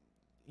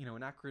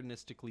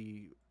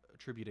 anachronistically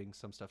attributing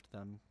some stuff to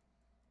them,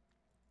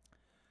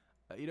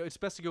 it's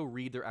best to go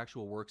read their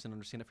actual works and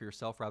understand it for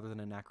yourself rather than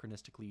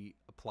anachronistically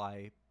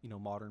apply,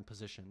 modern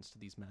positions to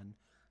these men.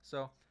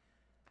 So,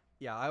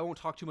 yeah, I won't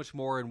talk too much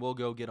more, and we'll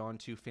go get on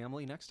to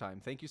family next time.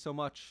 Thank you so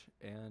much,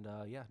 and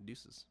yeah,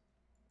 deuces.